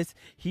guys.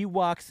 He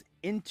walks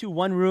into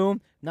one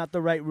room, not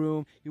the right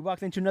room. He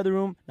walks into another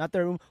room, not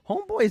the room.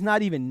 Homeboy is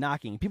not even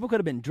knocking. People could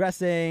have been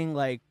dressing.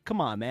 Like,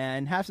 come on,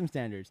 man. Have some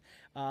standards.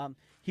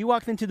 He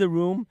walks into the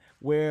room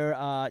where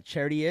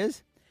Charity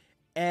is.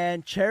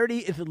 And Charity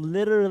is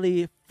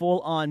literally full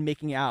on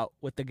making out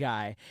with the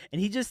guy.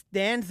 And he just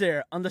stands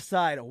there on the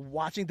side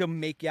watching them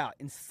make out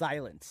in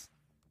silence.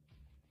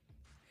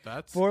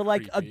 That's for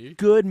like creepy. a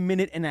good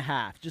minute and a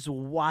half, just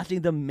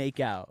watching them make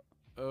out.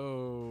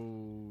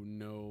 Oh,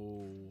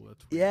 no.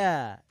 That's weird.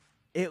 Yeah.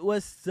 It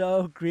was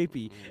so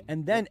creepy.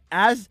 And then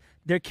as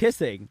they're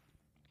kissing,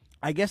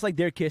 I guess like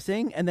they're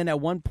kissing, and then at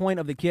one point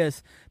of the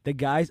kiss, the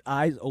guy's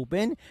eyes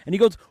open, and he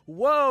goes,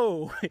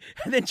 "Whoa!"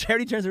 And then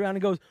Charity turns around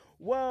and goes,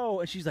 "Whoa!"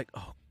 And she's like,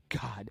 "Oh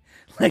God!"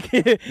 Like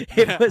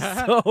it was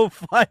so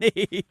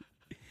funny.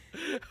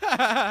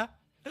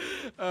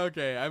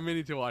 Okay, I may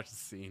need to watch the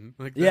scene.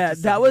 Like, Yeah,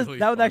 just that sounds was really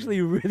that was funny.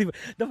 actually really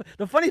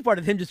the funny part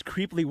of him just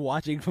creepily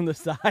watching from the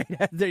side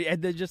as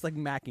they're just like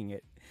macking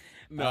it.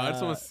 No, I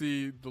just want to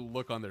see the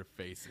look on their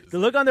faces. The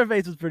look on their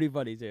face was pretty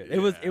funny too. It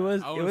was Yeah,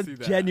 I wanna see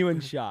that. genuine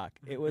shock.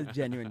 It was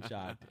genuine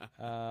shock.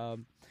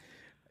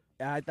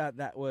 I thought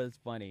that was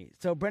funny.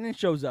 So Brendan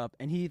shows up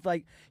and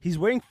he's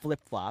wearing flip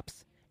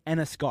flops and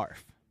a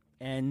scarf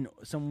and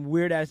some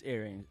weird ass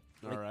earrings.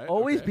 All right,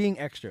 Always okay. being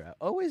extra.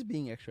 Always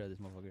being extra. This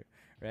motherfucker,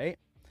 right?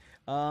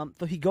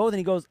 So he goes and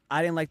he goes,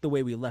 "I didn't like the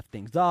way we left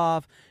things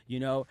off. You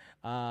know,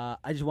 I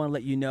just want to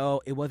let you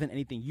know it wasn't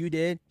anything you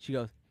did." She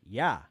goes,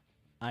 "Yeah,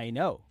 I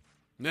know.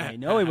 I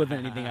know it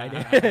wasn't anything I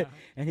did."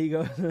 And he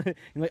goes,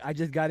 like, "I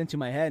just got into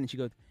my head." And she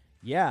goes,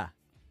 "Yeah,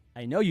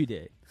 I know you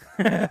did."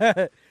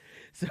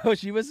 So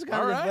she was kind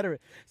of Alright. whatever.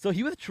 So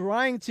he was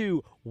trying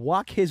to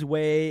walk his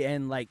way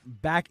and like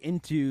back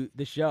into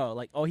the show.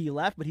 Like, oh, he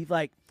left, but he's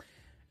like,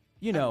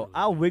 you know,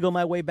 I'll wiggle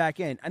my way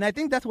back in. And I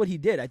think that's what he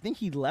did. I think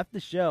he left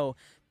the show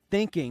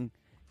thinking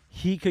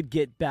he could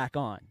get back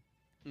on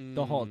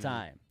the whole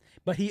time.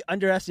 But he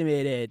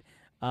underestimated,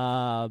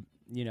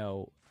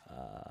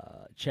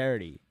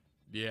 Charity.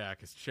 Yeah,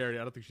 because Charity,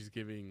 I don't think she's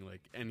giving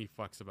like any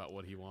fucks about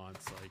what he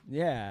wants. Like,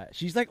 Yeah,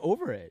 she's like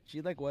over it.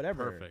 She's like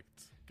whatever.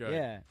 perfect. Good.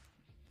 Yeah.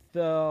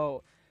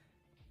 So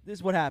this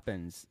is what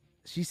happens.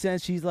 She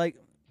says she's like,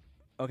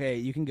 "Okay,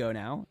 you can go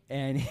now,"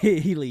 and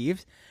he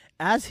leaves.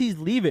 As he's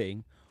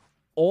leaving,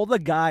 all the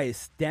guys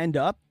stand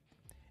up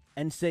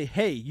and say,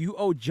 "Hey, you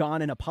owe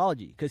John an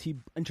apology because he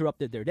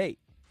interrupted their date."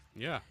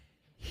 Yeah.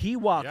 He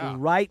walked Yeah.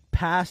 right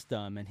past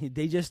them, and he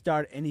just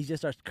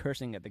starts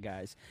cursing at the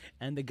guys,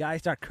 and the guys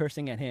start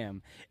cursing at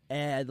him,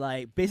 and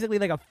like basically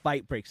like a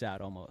fight breaks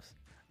out almost.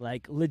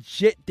 Like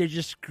legit, they're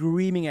just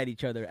screaming at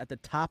each other at the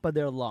top of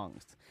their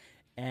lungs.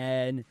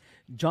 And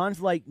John's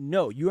like,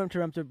 "No, you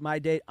interrupted my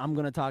date. I'm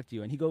gonna talk to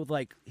you." And he goes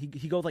like, he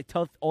goes like,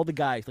 tell all the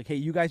guys like, "Hey,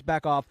 you guys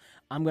back off.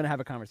 I'm gonna have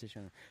a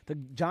conversation." So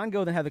John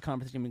goes and have the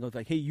conversation. And goes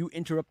like, "Hey, you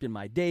interrupted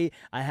my date.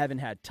 I haven't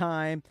had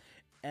time,"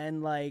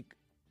 and like,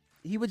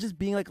 he was just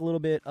being like a little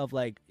bit of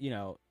like, you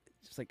know,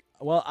 just like,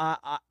 "Well,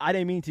 I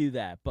didn't mean to do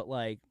that, but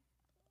like,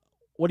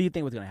 what do you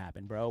think was gonna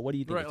happen, bro? What do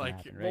you think Right, was gonna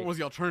like, happen?" what was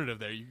the alternative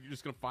there? You're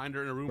just going to find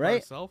her in a room by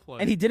Right? herself?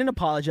 Like, And he didn't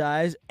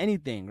apologize,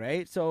 anything,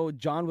 right? So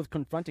John was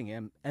confronting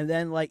him, and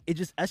then like it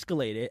just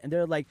escalated, and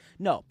they're like,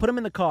 "No, put him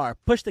in the car,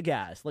 push the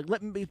gas, like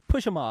let me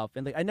push him off,"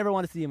 and like I never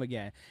want to see him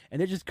again. And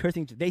they're just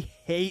cursing. They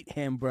hate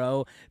him,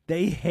 bro.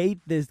 They hate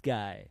this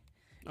guy.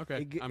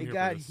 okay, I'm It here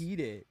got for this.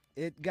 heated.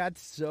 It got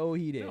so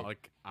heated. No,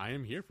 like, I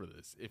am here for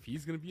this. If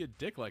he's going to be a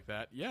dick like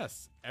that,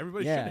 yes,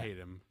 everybody Yeah. should hate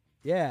him.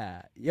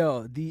 Yeah,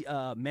 yo, the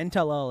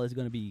Mental L is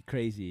gonna be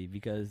crazy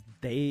because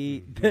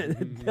they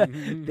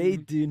they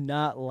do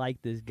not like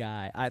this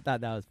guy. I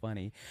thought that was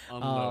funny.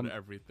 Unload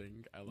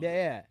everything. I love Yeah, it.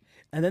 yeah.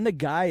 And then the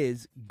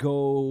guys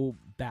go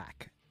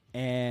back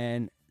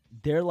and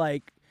they're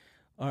like,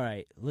 "All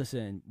right,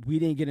 listen, we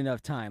didn't get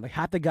enough time." Like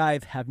half the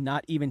guys have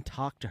not even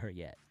talked to her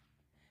yet.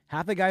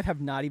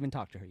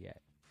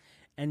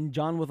 And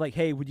John was like,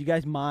 "Hey, would you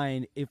guys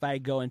mind if I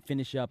go and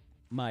finish up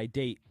my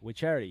date with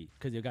Charity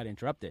because it got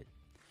interrupted?"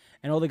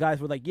 And all the guys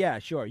were like, "Yeah,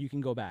 sure, you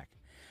can go back."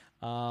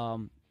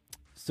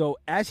 So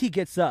as he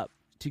gets up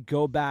to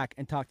go back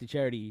and talk to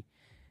Charity,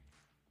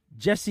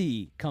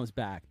 Jesse comes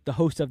back, the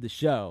host of the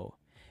show,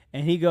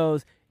 and he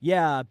goes,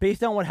 "Yeah,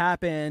 based on what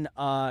happened,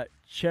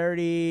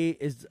 Charity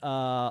is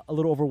a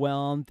little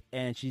overwhelmed,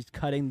 and she's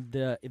cutting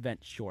the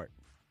event short."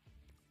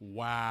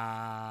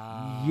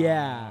 Wow.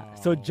 Yeah.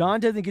 So John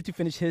doesn't get to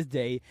finish his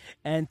day,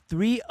 and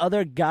 3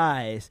 other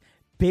guys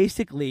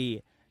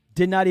basically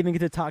did not even get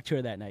to talk to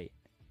her that night.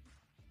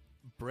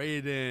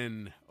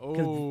 Brayden.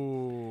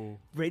 Oh.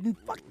 Brayden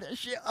fucked that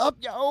shit up,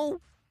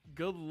 yo.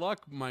 Good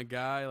luck, my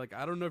guy. Like,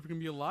 I don't know if you're going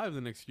to be alive the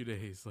next few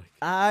days. Like,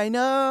 I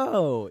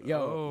know. Yo.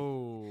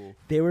 Oh.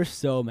 They were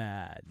so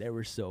mad. They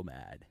were so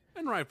mad.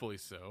 And rightfully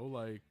so.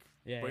 Like,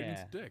 Yeah,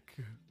 Brayden's dick.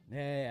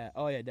 Yeah.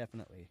 Oh, yeah,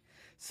 definitely.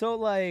 So,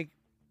 like,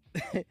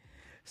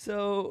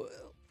 so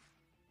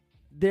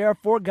there are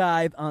 4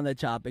 guys on the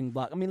chopping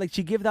block. I mean, like,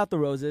 she gives out the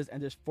roses,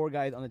 and there's 4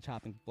 guys on the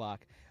chopping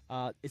block.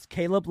 It's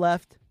Caleb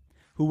left,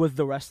 who was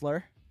the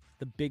wrestler,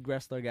 the big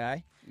wrestler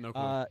guy. No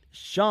clue.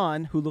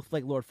 Sean, who looked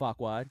like Lord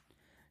Farquaad,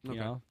 you Okay.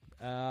 know.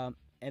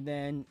 And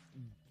then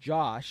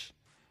John,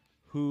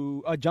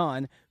 who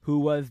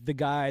was the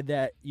guy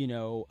that, you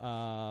know,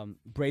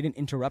 Brayden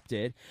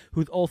interrupted,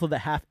 who's also the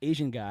half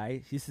Asian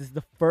guy. This is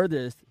the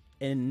furthest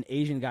an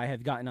Asian guy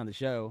has gotten on the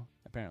show,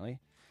 apparently.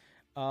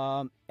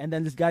 And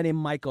then this guy named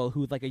Michael,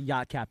 who's like a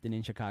yacht captain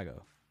in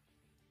Chicago.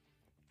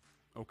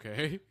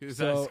 Okay. Is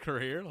that his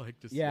career? Like,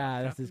 just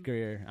Yeah, that's captain? his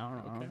career. I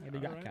don't know. Okay, The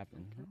yacht alright.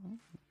 captain.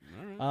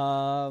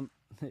 All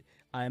right.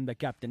 I am the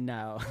captain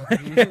now.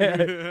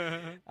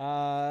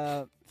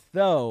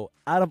 So,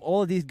 out of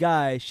all of these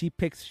guys, she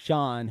picks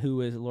Sean,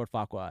 who is Lord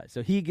Farquaad.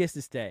 So he gets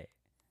to stay.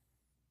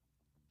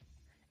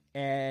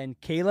 And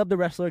Caleb, the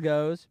wrestler,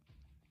 goes.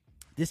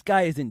 This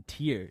guy is in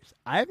tears.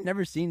 I've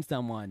never seen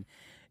someone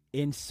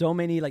in so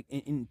many, like,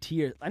 in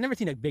tears. I've never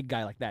seen a big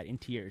guy like that in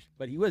tears.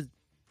 But he was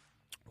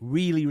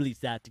really, really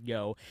sad to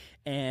go.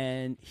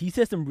 And he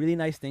says some really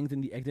nice things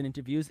in the exit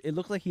interviews. It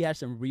looks like he has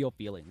some real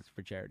feelings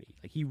for Charity.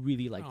 Like, he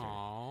really liked her.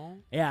 Aww.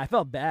 Yeah, I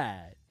felt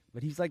bad.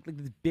 But he's like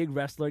this big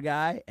wrestler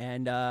guy.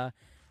 And,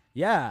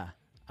 yeah,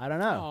 I don't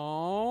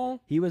know. Aww.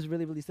 He was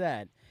really, really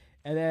sad.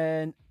 And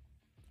then,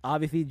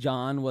 obviously,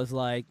 John was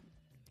like,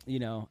 you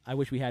know, I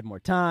wish we had more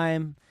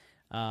time.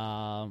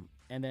 And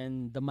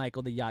then the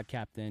Michael, the yacht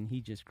captain,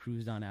 he just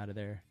cruised on out of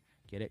there.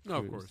 Get it? Oh,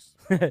 of Cruise.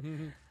 course.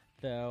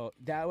 So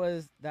that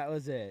was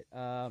it.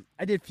 I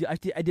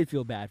did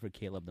feel bad for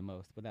Caleb the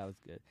most, but that was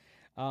good.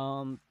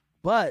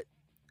 But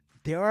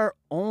there are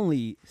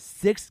only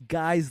 6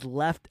 guys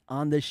left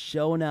on the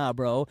show now,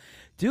 bro.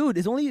 Dude,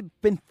 it's only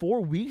been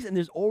 4 weeks, and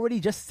there's already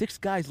just 6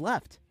 guys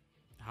left.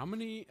 How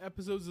many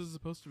episodes is it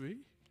supposed to be?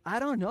 I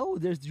don't know.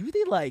 There's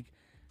usually like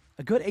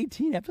a good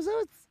 18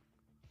 episodes.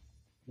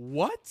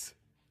 What?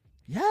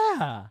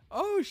 Yeah.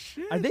 Oh,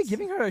 shit. Are they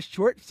giving her a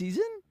short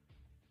season?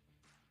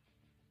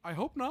 I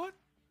hope not.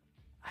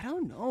 I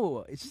don't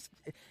know. It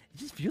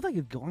just feels like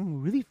it's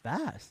going really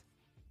fast.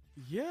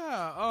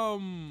 Yeah.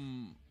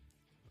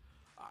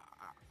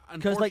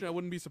 Unfortunately, I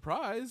wouldn't be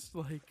surprised.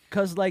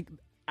 Because,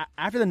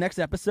 after the next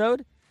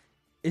episode,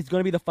 it's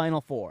going to be the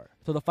final 4.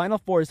 So the final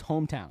 4 is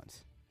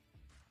hometowns.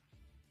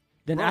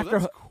 Then bro, after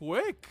that's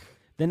quick.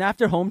 Then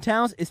after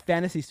hometowns is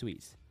fantasy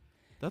suites.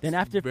 That's then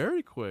after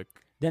very quick.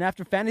 Then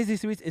after fantasy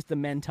suites is the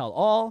men tell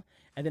all,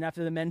 and then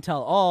after the men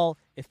tell all,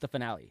 it's the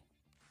finale.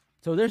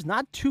 So there's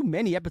not too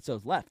many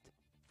episodes left.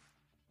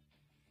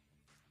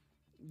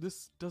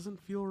 This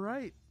doesn't feel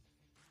right.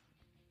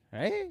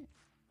 Right?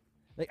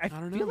 Like I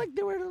don't feel know. like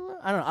there were.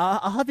 I don't know.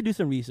 I'll have to do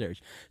some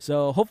research.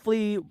 So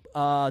hopefully,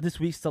 this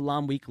week's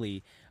Salaam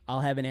Weekly,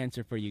 I'll have an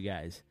answer for you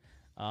guys.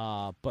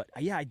 But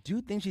yeah, I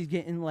do think she's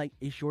getting like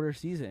a shorter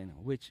season,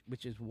 which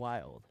is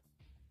wild.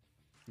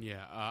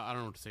 Yeah, I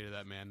don't know what to say to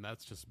that, man.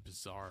 That's just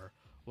bizarre.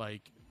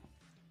 Like,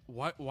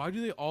 why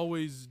do they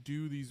always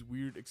do these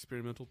weird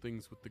experimental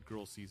things with the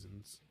girl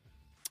seasons?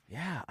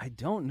 Yeah, I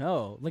don't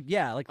know. Like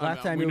last I mean,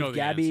 time we it know was the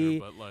Gabby.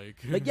 answer,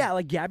 but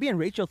like Gabby and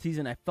Rachel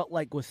season, I felt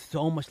like was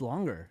so much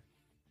longer.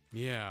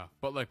 Yeah,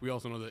 but like we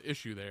also know the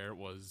issue there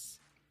was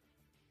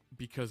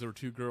because there were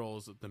 2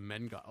 girls, the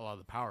men got a lot of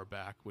the power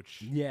back,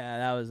 which Yeah,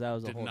 that was a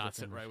did whole not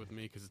sit different right issue. with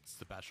me because it's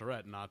the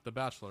Bachelorette, not the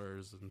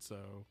Bachelors, and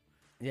so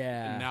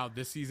Yeah. and now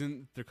this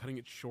season they're cutting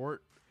it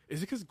short.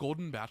 Is it because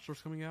Golden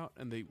Bachelor's coming out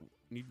and they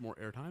need more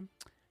airtime?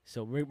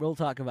 So we'll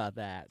talk about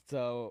that.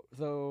 So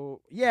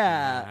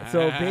yeah.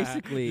 So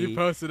basically, you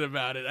posted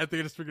about it. I think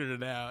I just figured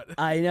it out.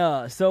 I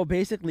know. So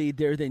basically,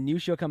 there's a new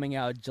show coming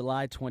out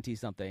July 20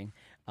 something,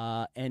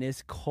 and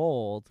it's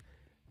called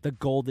The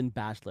Golden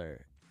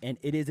Bachelor, and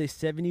it is a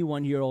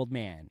 71-year-old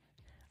man.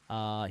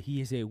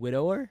 He is a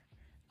widower.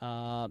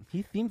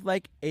 He seems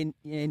like a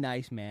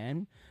nice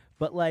man,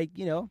 but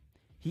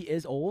he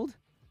is old.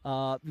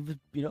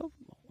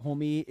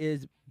 Homie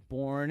is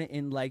born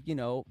in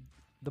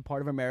the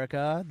part of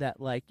America that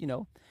maybe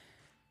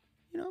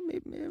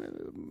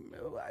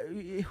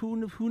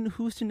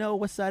who's to know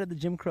what side of the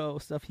Jim Crow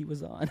stuff he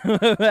was on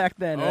back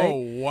then, right?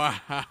 Oh,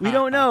 wow. We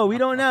don't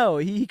know.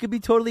 He could be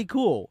totally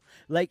cool.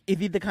 Like, is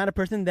he the kind of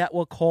person that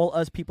will call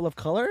us people of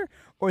color,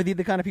 or is he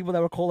the kind of people that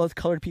will call us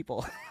colored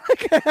people?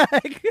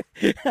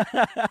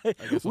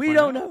 We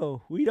don't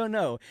know. We don't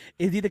know.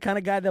 Is he the kind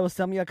of guy that will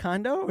sell me a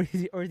condo,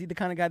 or is he the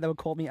kind of guy that will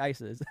call me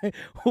ISIS?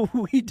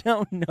 We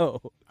don't know.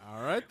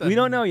 All right, then. We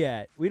don't know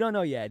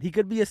yet. He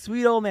could be a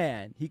sweet old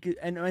man. He could,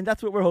 and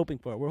that's what we're hoping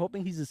for. We're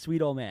hoping he's a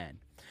sweet old man.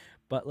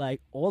 but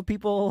like old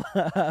people,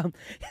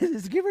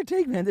 it's give or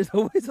take, man. There's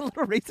always a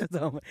little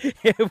racism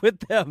with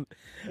them.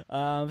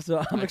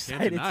 So I'm excited. I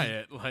can't deny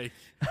it. Like,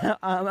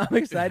 I'm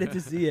excited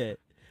to see it.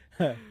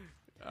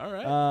 all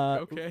right,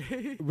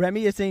 okay.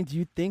 Remy is saying, do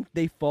you think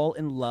they fall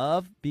in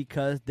love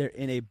because they're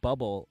in a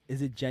bubble?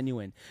 Is it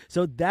genuine?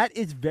 So that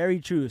is very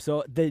true.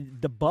 So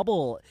the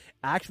bubble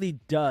actually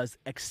does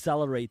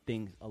accelerate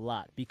things a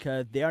lot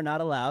because they are not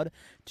allowed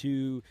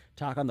to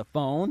talk on the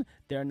phone.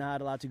 They're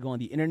not allowed to go on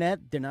the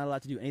internet. They're not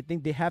allowed to do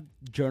anything. They have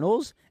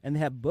journals and they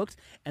have books.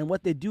 And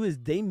what they do is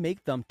they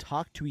make them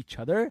talk to each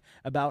other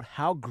about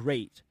how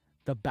great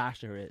the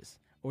Bachelor is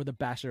or the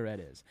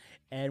Bachelorette is.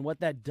 And what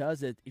that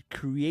does is it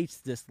creates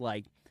this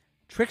like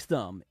tricks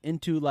them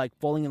into like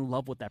falling in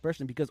love with that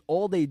person because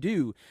all they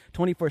do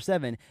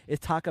 24/7 is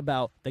talk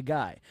about the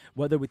guy,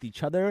 whether with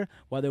each other,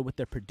 whether with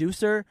their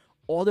producer.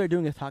 All they're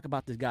doing is talk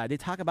about this guy. They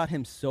talk about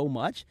him so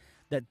much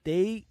that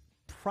they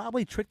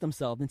probably trick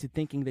themselves into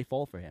thinking they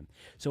fall for him.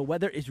 So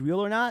whether it's real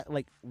or not,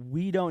 like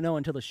we don't know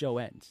until the show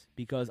ends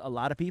because a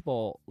lot of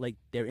people like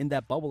they're in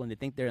that bubble and they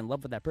think they're in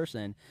love with that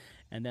person,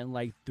 and then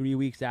like 3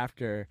 weeks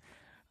after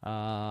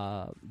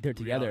they're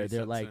together, Reality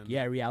they're sets like, in.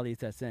 yeah, reality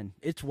sets in.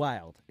 It's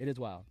wild. It is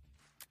wild.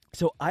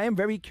 So I am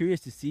very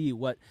curious to see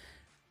what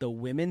the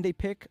women they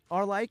pick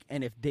are like,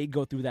 and if they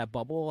go through that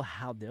bubble,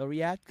 how they'll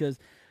react. Because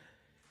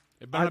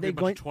It better not be a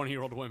bunch of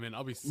 20-year-old women.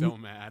 I'll be so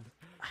mad.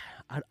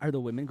 are the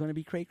women going to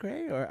be cray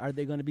cray, or are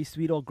they going to be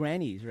sweet old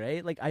grannies?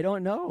 Right? Like I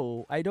don't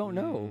know. I don't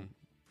know.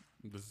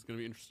 This is gonna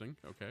be interesting.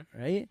 Okay.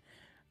 Right?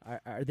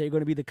 Are they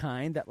going to be the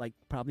kind that like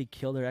probably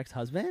kill their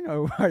ex-husband,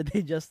 or are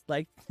they just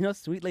like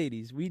sweet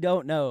ladies? We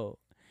don't know.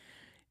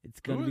 It's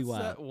going to be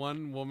wild. That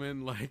one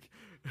woman like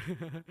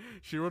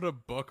she wrote a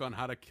book on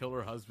how to kill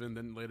her husband,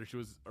 then later she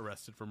was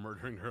arrested for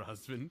murdering her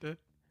husband.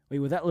 Wait,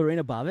 was that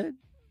Lorena Bobbitt?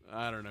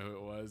 I don't know who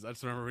it was. I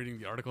just remember reading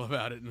the article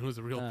about it, and it was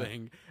a real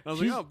thing. And I was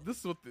she's- like, oh, this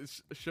is what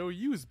this show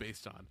you is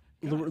based on.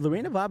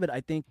 Lorena Bobbitt, I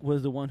think,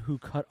 was the one who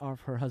cut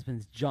off her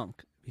husband's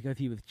junk because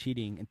he was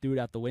cheating and threw it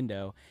out the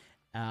window.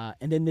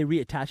 And then they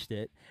reattached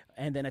it.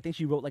 And then I think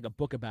she wrote like a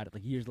book about it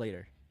like years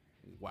later.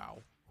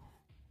 Wow.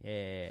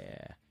 Yeah.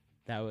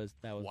 That was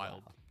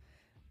Wild.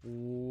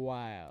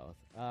 Wild.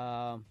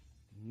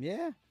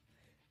 Yeah.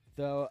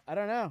 So I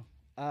don't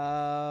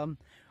know.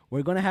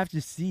 We're gonna have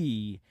to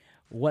see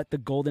what the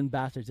Golden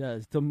Bachelor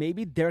does. So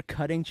maybe they're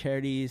cutting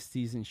Charity's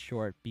season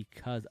short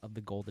because of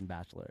the Golden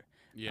Bachelor.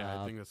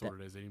 Yeah, I think that's what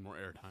it is. They need more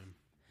airtime.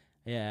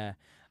 Yeah.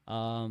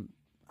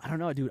 I don't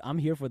know, dude. I'm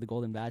here for the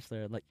Golden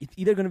Bachelor. Like, it's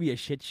either going to be a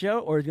shit show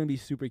or it's going to be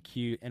super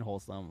cute and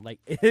wholesome. Like,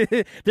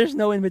 there's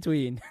no in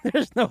between.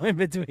 There's no in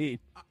between.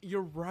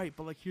 You're right,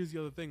 but like, here's the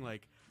other thing.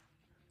 Like,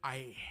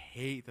 I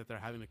hate that they're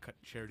having to cut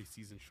Charity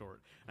season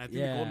short. And I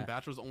think the Golden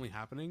Bachelor is only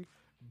happening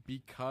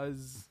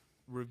because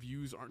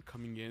reviews aren't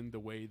coming in the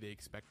way they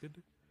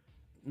expected.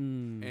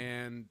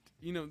 And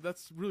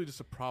that's really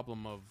just a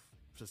problem of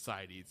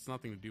society. It's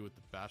nothing to do with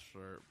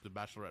the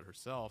Bachelorette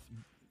herself.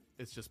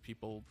 It's just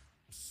people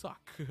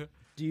suck.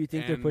 Do you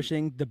think they're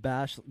pushing the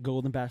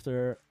Golden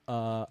Bachelor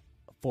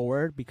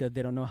forward because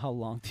they don't know how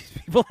long these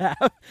people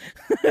have?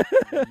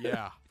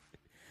 Yeah.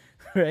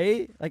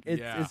 Right? Like,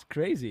 it's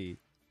crazy.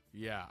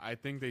 Yeah, I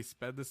think they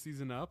sped the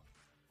season up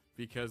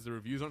because the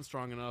reviews aren't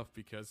strong enough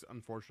because,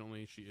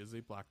 unfortunately, she is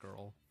a black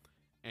girl.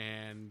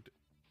 And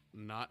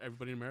not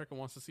everybody in America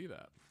wants to see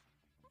that.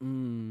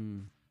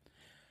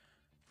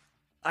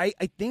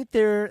 I think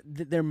there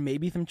may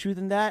be some truth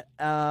in that.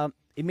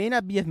 It may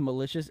not be as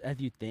malicious as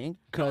you think.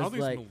 I don't Cause,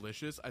 think like, it's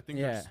malicious. I think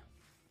they're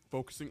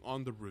focusing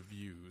on the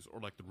reviews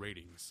or like the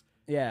ratings.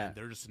 Yeah. And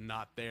they're just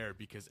not there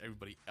because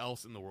everybody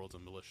else in the world's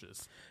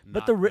malicious.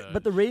 But the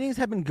ratings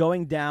have been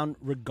going down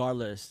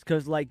regardless.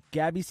 Because like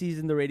Gabby's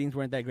season, the ratings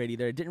weren't that great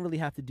either. It didn't really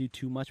have to do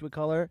too much with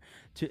color.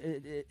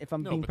 If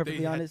I'm being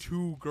perfectly honest, had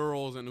 2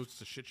 girls and it was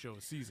just a shit show of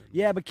a season.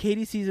 Yeah, but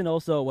Katie's season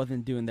also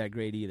wasn't doing that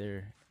great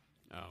either.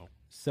 Oh.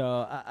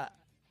 So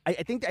I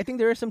think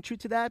there is some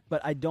truth to that,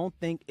 but I don't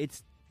think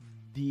it's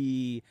not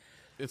the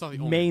only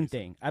main reason.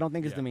 thing. I don't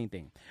think it's the main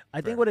thing. I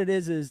think Fair. what it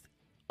is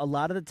a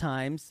lot of the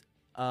times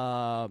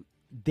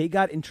they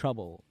got in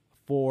trouble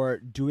for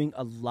doing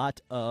a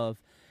lot of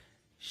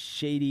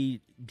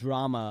shady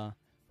drama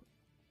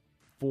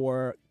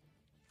for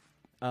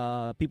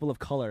people of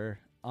color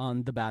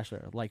on The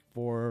Bachelor, like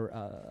for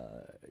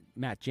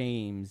Matt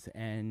James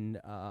and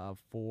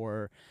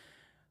for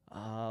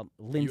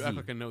Lindsay. You act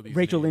like I know these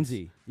Rachel names.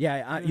 Lindsay.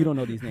 Yeah, you don't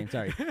know these names.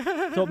 Sorry.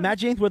 So Matt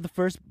James was the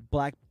first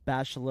black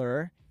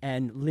bachelor,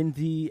 and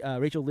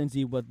Rachel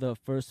Lindsay was the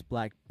first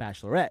black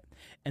bachelorette.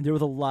 And there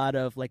was a lot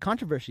of like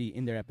controversy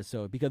in their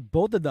episode because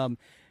both of them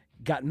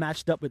got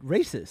matched up with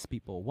racist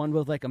people. One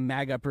was like a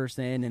MAGA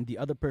person, and the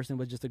other person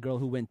was just a girl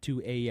who went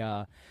to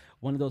a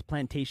one of those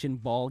plantation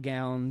ball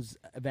gowns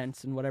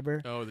events and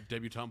whatever. Oh, the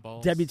debutante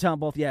balls. Debutante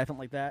balls, yeah, something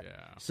like that. Yeah.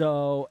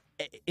 So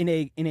in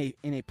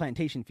a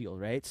plantation field,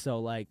 right? So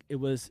like it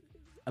was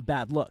a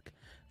bad look.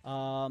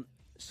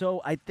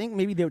 So I think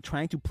maybe they were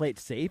trying to play it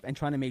safe and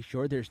trying to make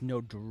sure there's no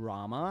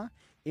drama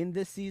in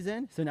this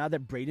season. So now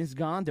that Braden's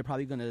gone, they're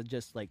probably gonna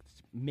just like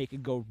make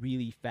it go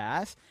really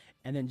fast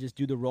and then just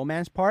do the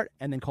romance part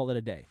and then call it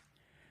a day,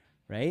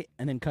 right?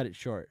 And then cut it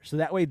short. So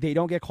that way they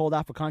don't get called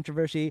off for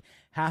controversy.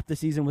 Half the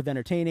season with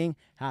entertaining,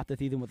 half the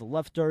season with a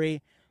love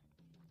story.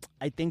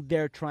 I think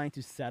they're trying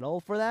to settle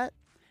for that.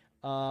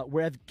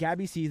 Whereas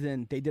Gabby's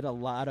season, they did a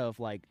lot of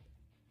like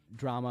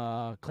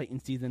drama.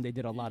 Clayton's season, they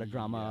did a lot of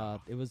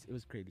drama. It was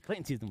crazy.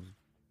 Clayton's season was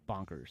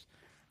bonkers,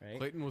 right?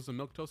 Clayton was the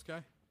milquetoast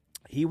guy?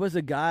 He was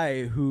a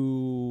guy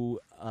who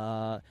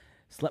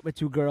slept with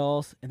 2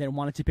 girls and then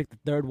wanted to pick the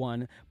third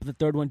one, but the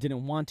third one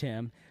didn't want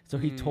him. So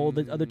he told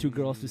the other 2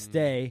 girls to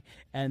stay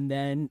and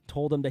then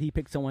told them that he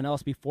picked someone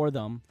else before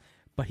them,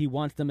 but he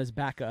wants them as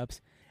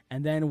backups.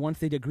 And then once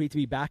they'd agreed to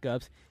be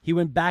backups, he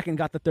went back and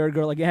got the third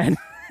girl again.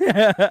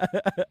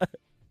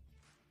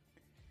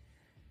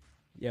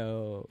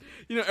 Yo.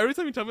 You know, every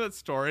time you tell me that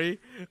story,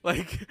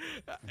 like,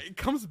 it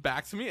comes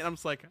back to me, and I'm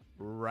just like,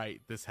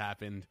 right, this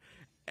happened.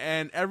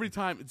 And every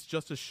time, it's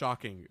just as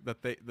shocking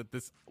that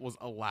this was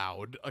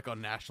allowed, like, on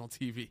national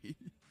TV.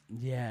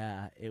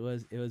 Yeah, it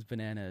was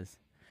bananas.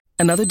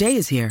 Another day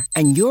is here,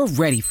 and you're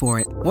ready for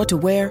it. What to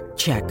wear?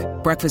 Check.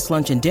 Breakfast,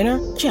 lunch, and dinner?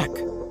 Check.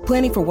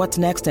 Planning for what's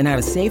next and how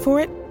to save for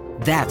it?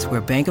 That's where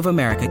Bank of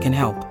America can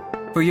help.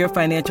 For your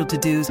financial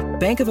to-dos,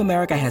 Bank of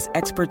America has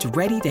experts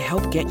ready to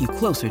help get you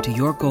closer to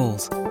your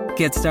goals.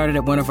 Get started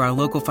at one of our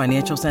local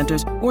financial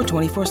centers or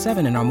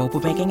 24/7 in our mobile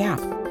banking app.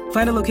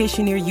 Find a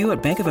location near you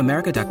at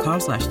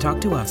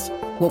bankofamerica.com/talktous.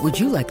 What would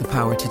you like the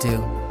power to do?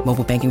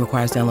 Mobile banking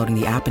requires downloading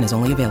the app and is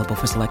only available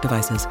for select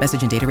devices.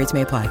 Message and data rates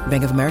may apply.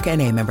 Bank of America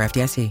N.A., member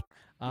FDIC.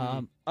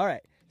 All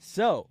right,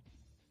 so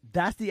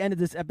that's the end of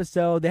this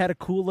episode. They had a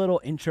cool little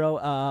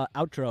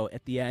outro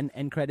at the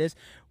end credits,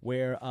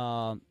 where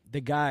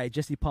the guy,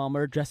 Jesse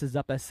Palmer, dresses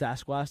up as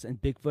Sasquatch and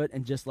Bigfoot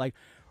and just like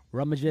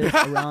rummages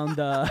around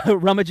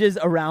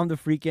the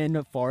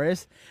freaking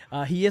forest.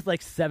 He is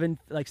like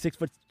 6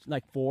 foot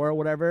 4 or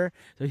whatever,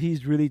 so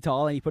he's really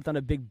tall, and he puts on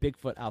a big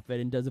Bigfoot outfit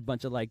and does a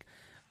bunch of like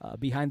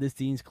behind the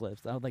scenes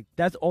clips. I was like,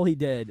 that's all he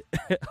did.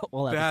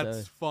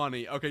 That's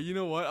funny. Okay, you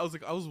know what? I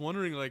was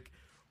wondering like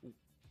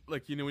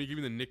you know, when you give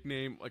me the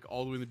nickname like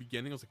all the way in the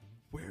beginning, I was like,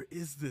 where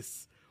is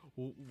this?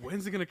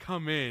 When's it gonna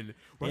come in?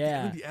 We're at the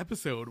end of the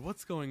episode.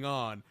 What's going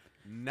on?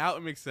 Now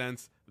it makes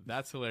sense.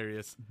 That's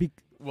hilarious.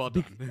 Well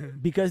done.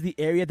 Because the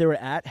area they were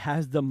at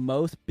has the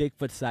most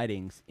Bigfoot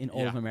sightings in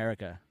all of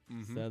America.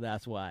 Mm-hmm. So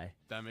that's why.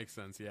 That makes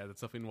sense. Yeah, that's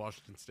something in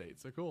Washington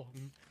State. So cool.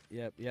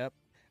 Yep.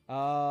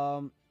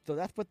 So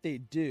that's what they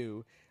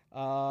do.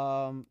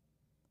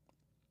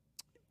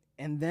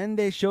 And then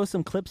they show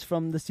some clips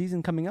from the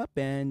season coming up,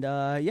 and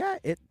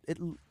it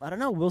I don't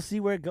know. We'll see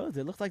where it goes.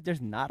 It looks like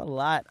there's not a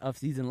lot of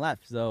season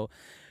left, so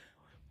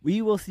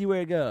we will see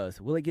where it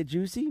goes. Will it get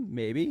juicy?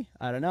 Maybe.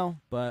 I don't know.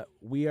 But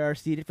we are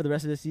seated for the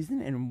rest of the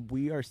season, and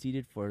we are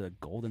seated for the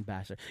Golden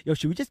Bachelor. Yo,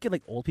 should we just get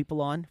like old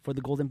people on for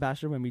the Golden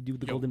Bachelor when we do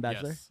the Golden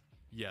Bachelor?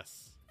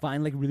 Yes.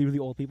 Find like really, really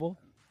old people?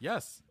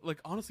 Yes. Like,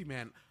 honestly,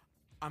 man,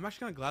 I'm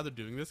actually kind of glad they're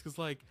doing this because,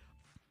 like,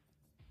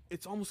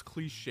 it's almost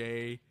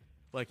cliche.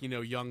 Like, you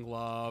know, young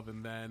love,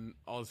 and then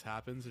all this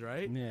happens,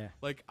 right? Yeah.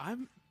 Like,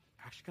 I'm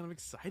actually kind of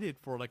excited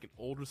for, like, an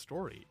older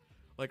story.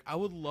 Like, I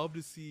would love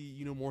to see,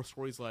 you know, more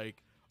stories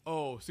like,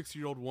 oh,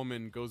 60-year-old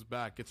woman goes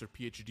back, gets her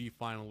PhD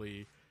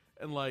finally,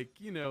 and,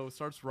 like, you know,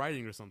 starts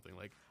writing or something.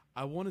 Like,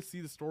 I want to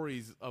see the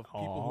stories of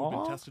people who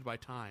have been tested by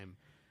time.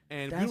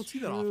 And we don't see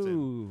that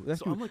often. That's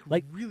so true. I'm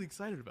like really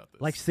excited about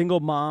this. Like single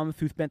moms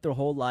who spent their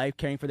whole life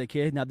caring for their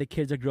kids. Now the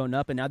kids are grown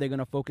up and now they're going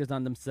to focus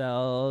on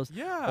themselves.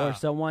 Yeah. Or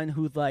someone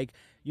who's like,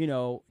 you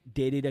know,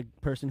 dated a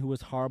person who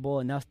was horrible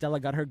and now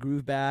Stella got her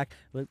groove back.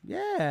 Like,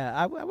 yeah,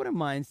 I wouldn't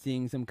mind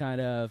seeing some kind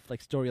of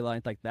like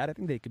storylines like that. I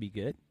think they could be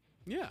good.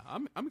 Yeah,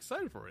 I'm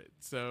excited for it.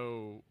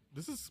 So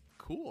this is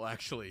cool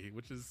actually,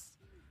 which is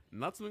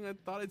not something I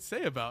thought I'd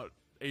say about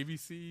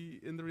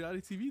ABC in the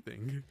reality TV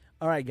thing.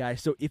 All right,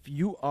 guys. So if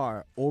you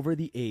are over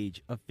the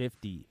age of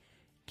 50,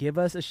 give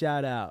us a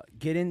shout out.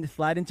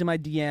 Slide into my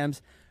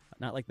DMs.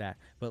 Not like that,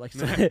 but like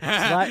slide.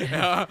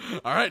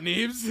 All right,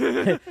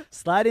 Neebs.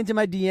 Slide into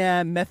my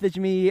DM. Message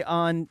me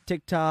on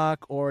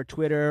TikTok or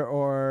Twitter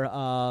or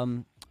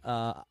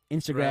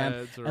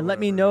Instagram, and let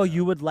me know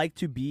you would like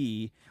to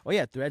be. Oh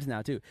yeah, Threads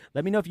now too.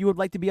 Let me know if you would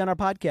like to be on our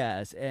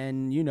podcast,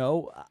 and you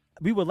know,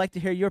 we would like to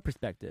hear your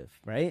perspective.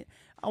 Right?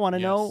 I want to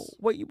know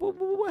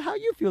how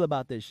you feel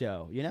about this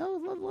show. You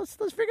know, let's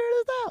figure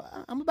this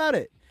out. I'm about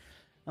it.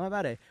 I'm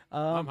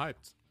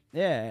hyped.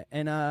 Yeah,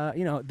 and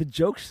you know, the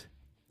jokes.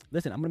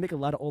 Listen, I'm gonna make a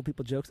lot of old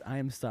people jokes. I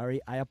am sorry.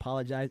 I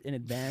apologize in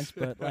advance,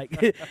 but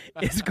like,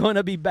 it's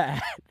gonna be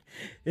bad.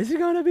 It's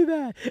gonna be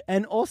bad.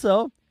 And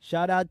also,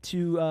 shout out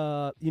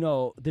to you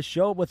know, the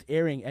show was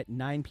airing at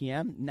 9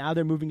 p.m. Now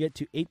they're moving it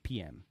to 8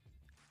 p.m.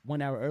 1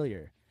 hour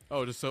earlier.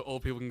 Oh, just so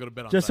old people can go to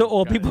bed on time. Just so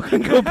old people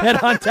can go to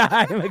bed on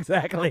time.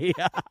 Exactly.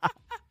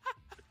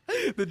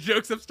 The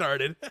jokes have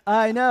started.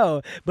 I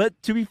know,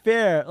 but to be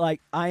fair,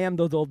 like I am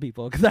those old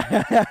people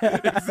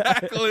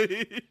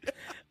Exactly.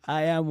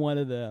 I am one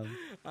of them.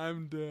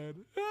 I'm dead.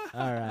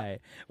 All right.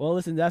 Well,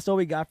 listen, that's all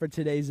we got for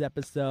today's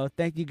episode.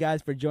 Thank you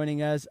guys for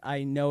joining us.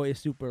 I know it's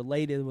super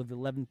late. It was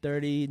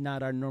 11:30,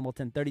 not our normal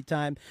 10:30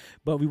 time,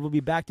 but we will be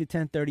back to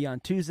 10:30 on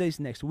Tuesdays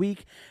next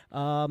week.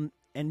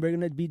 And we're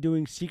going to be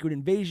doing Secret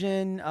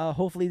Invasion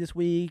hopefully this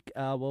week.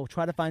 We'll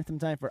try to find some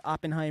time for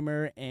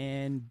Oppenheimer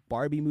and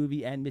Barbie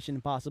movie and Mission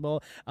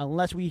Impossible.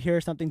 Unless we hear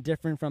something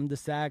different from the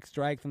SAG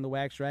strike, from the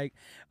WAG strike,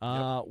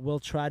 we'll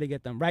try to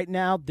get them. Right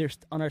now, they're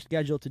on our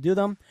schedule to do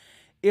them.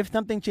 If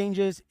something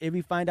changes, if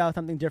we find out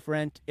something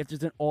different, if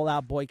there's an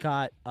all-out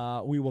boycott,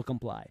 we will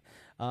comply.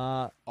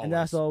 And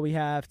that's all we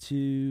have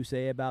to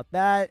say about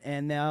that.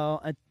 And now,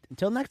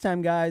 until next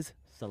time, guys,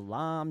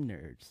 Salaam,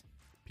 nerds.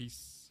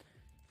 Peace.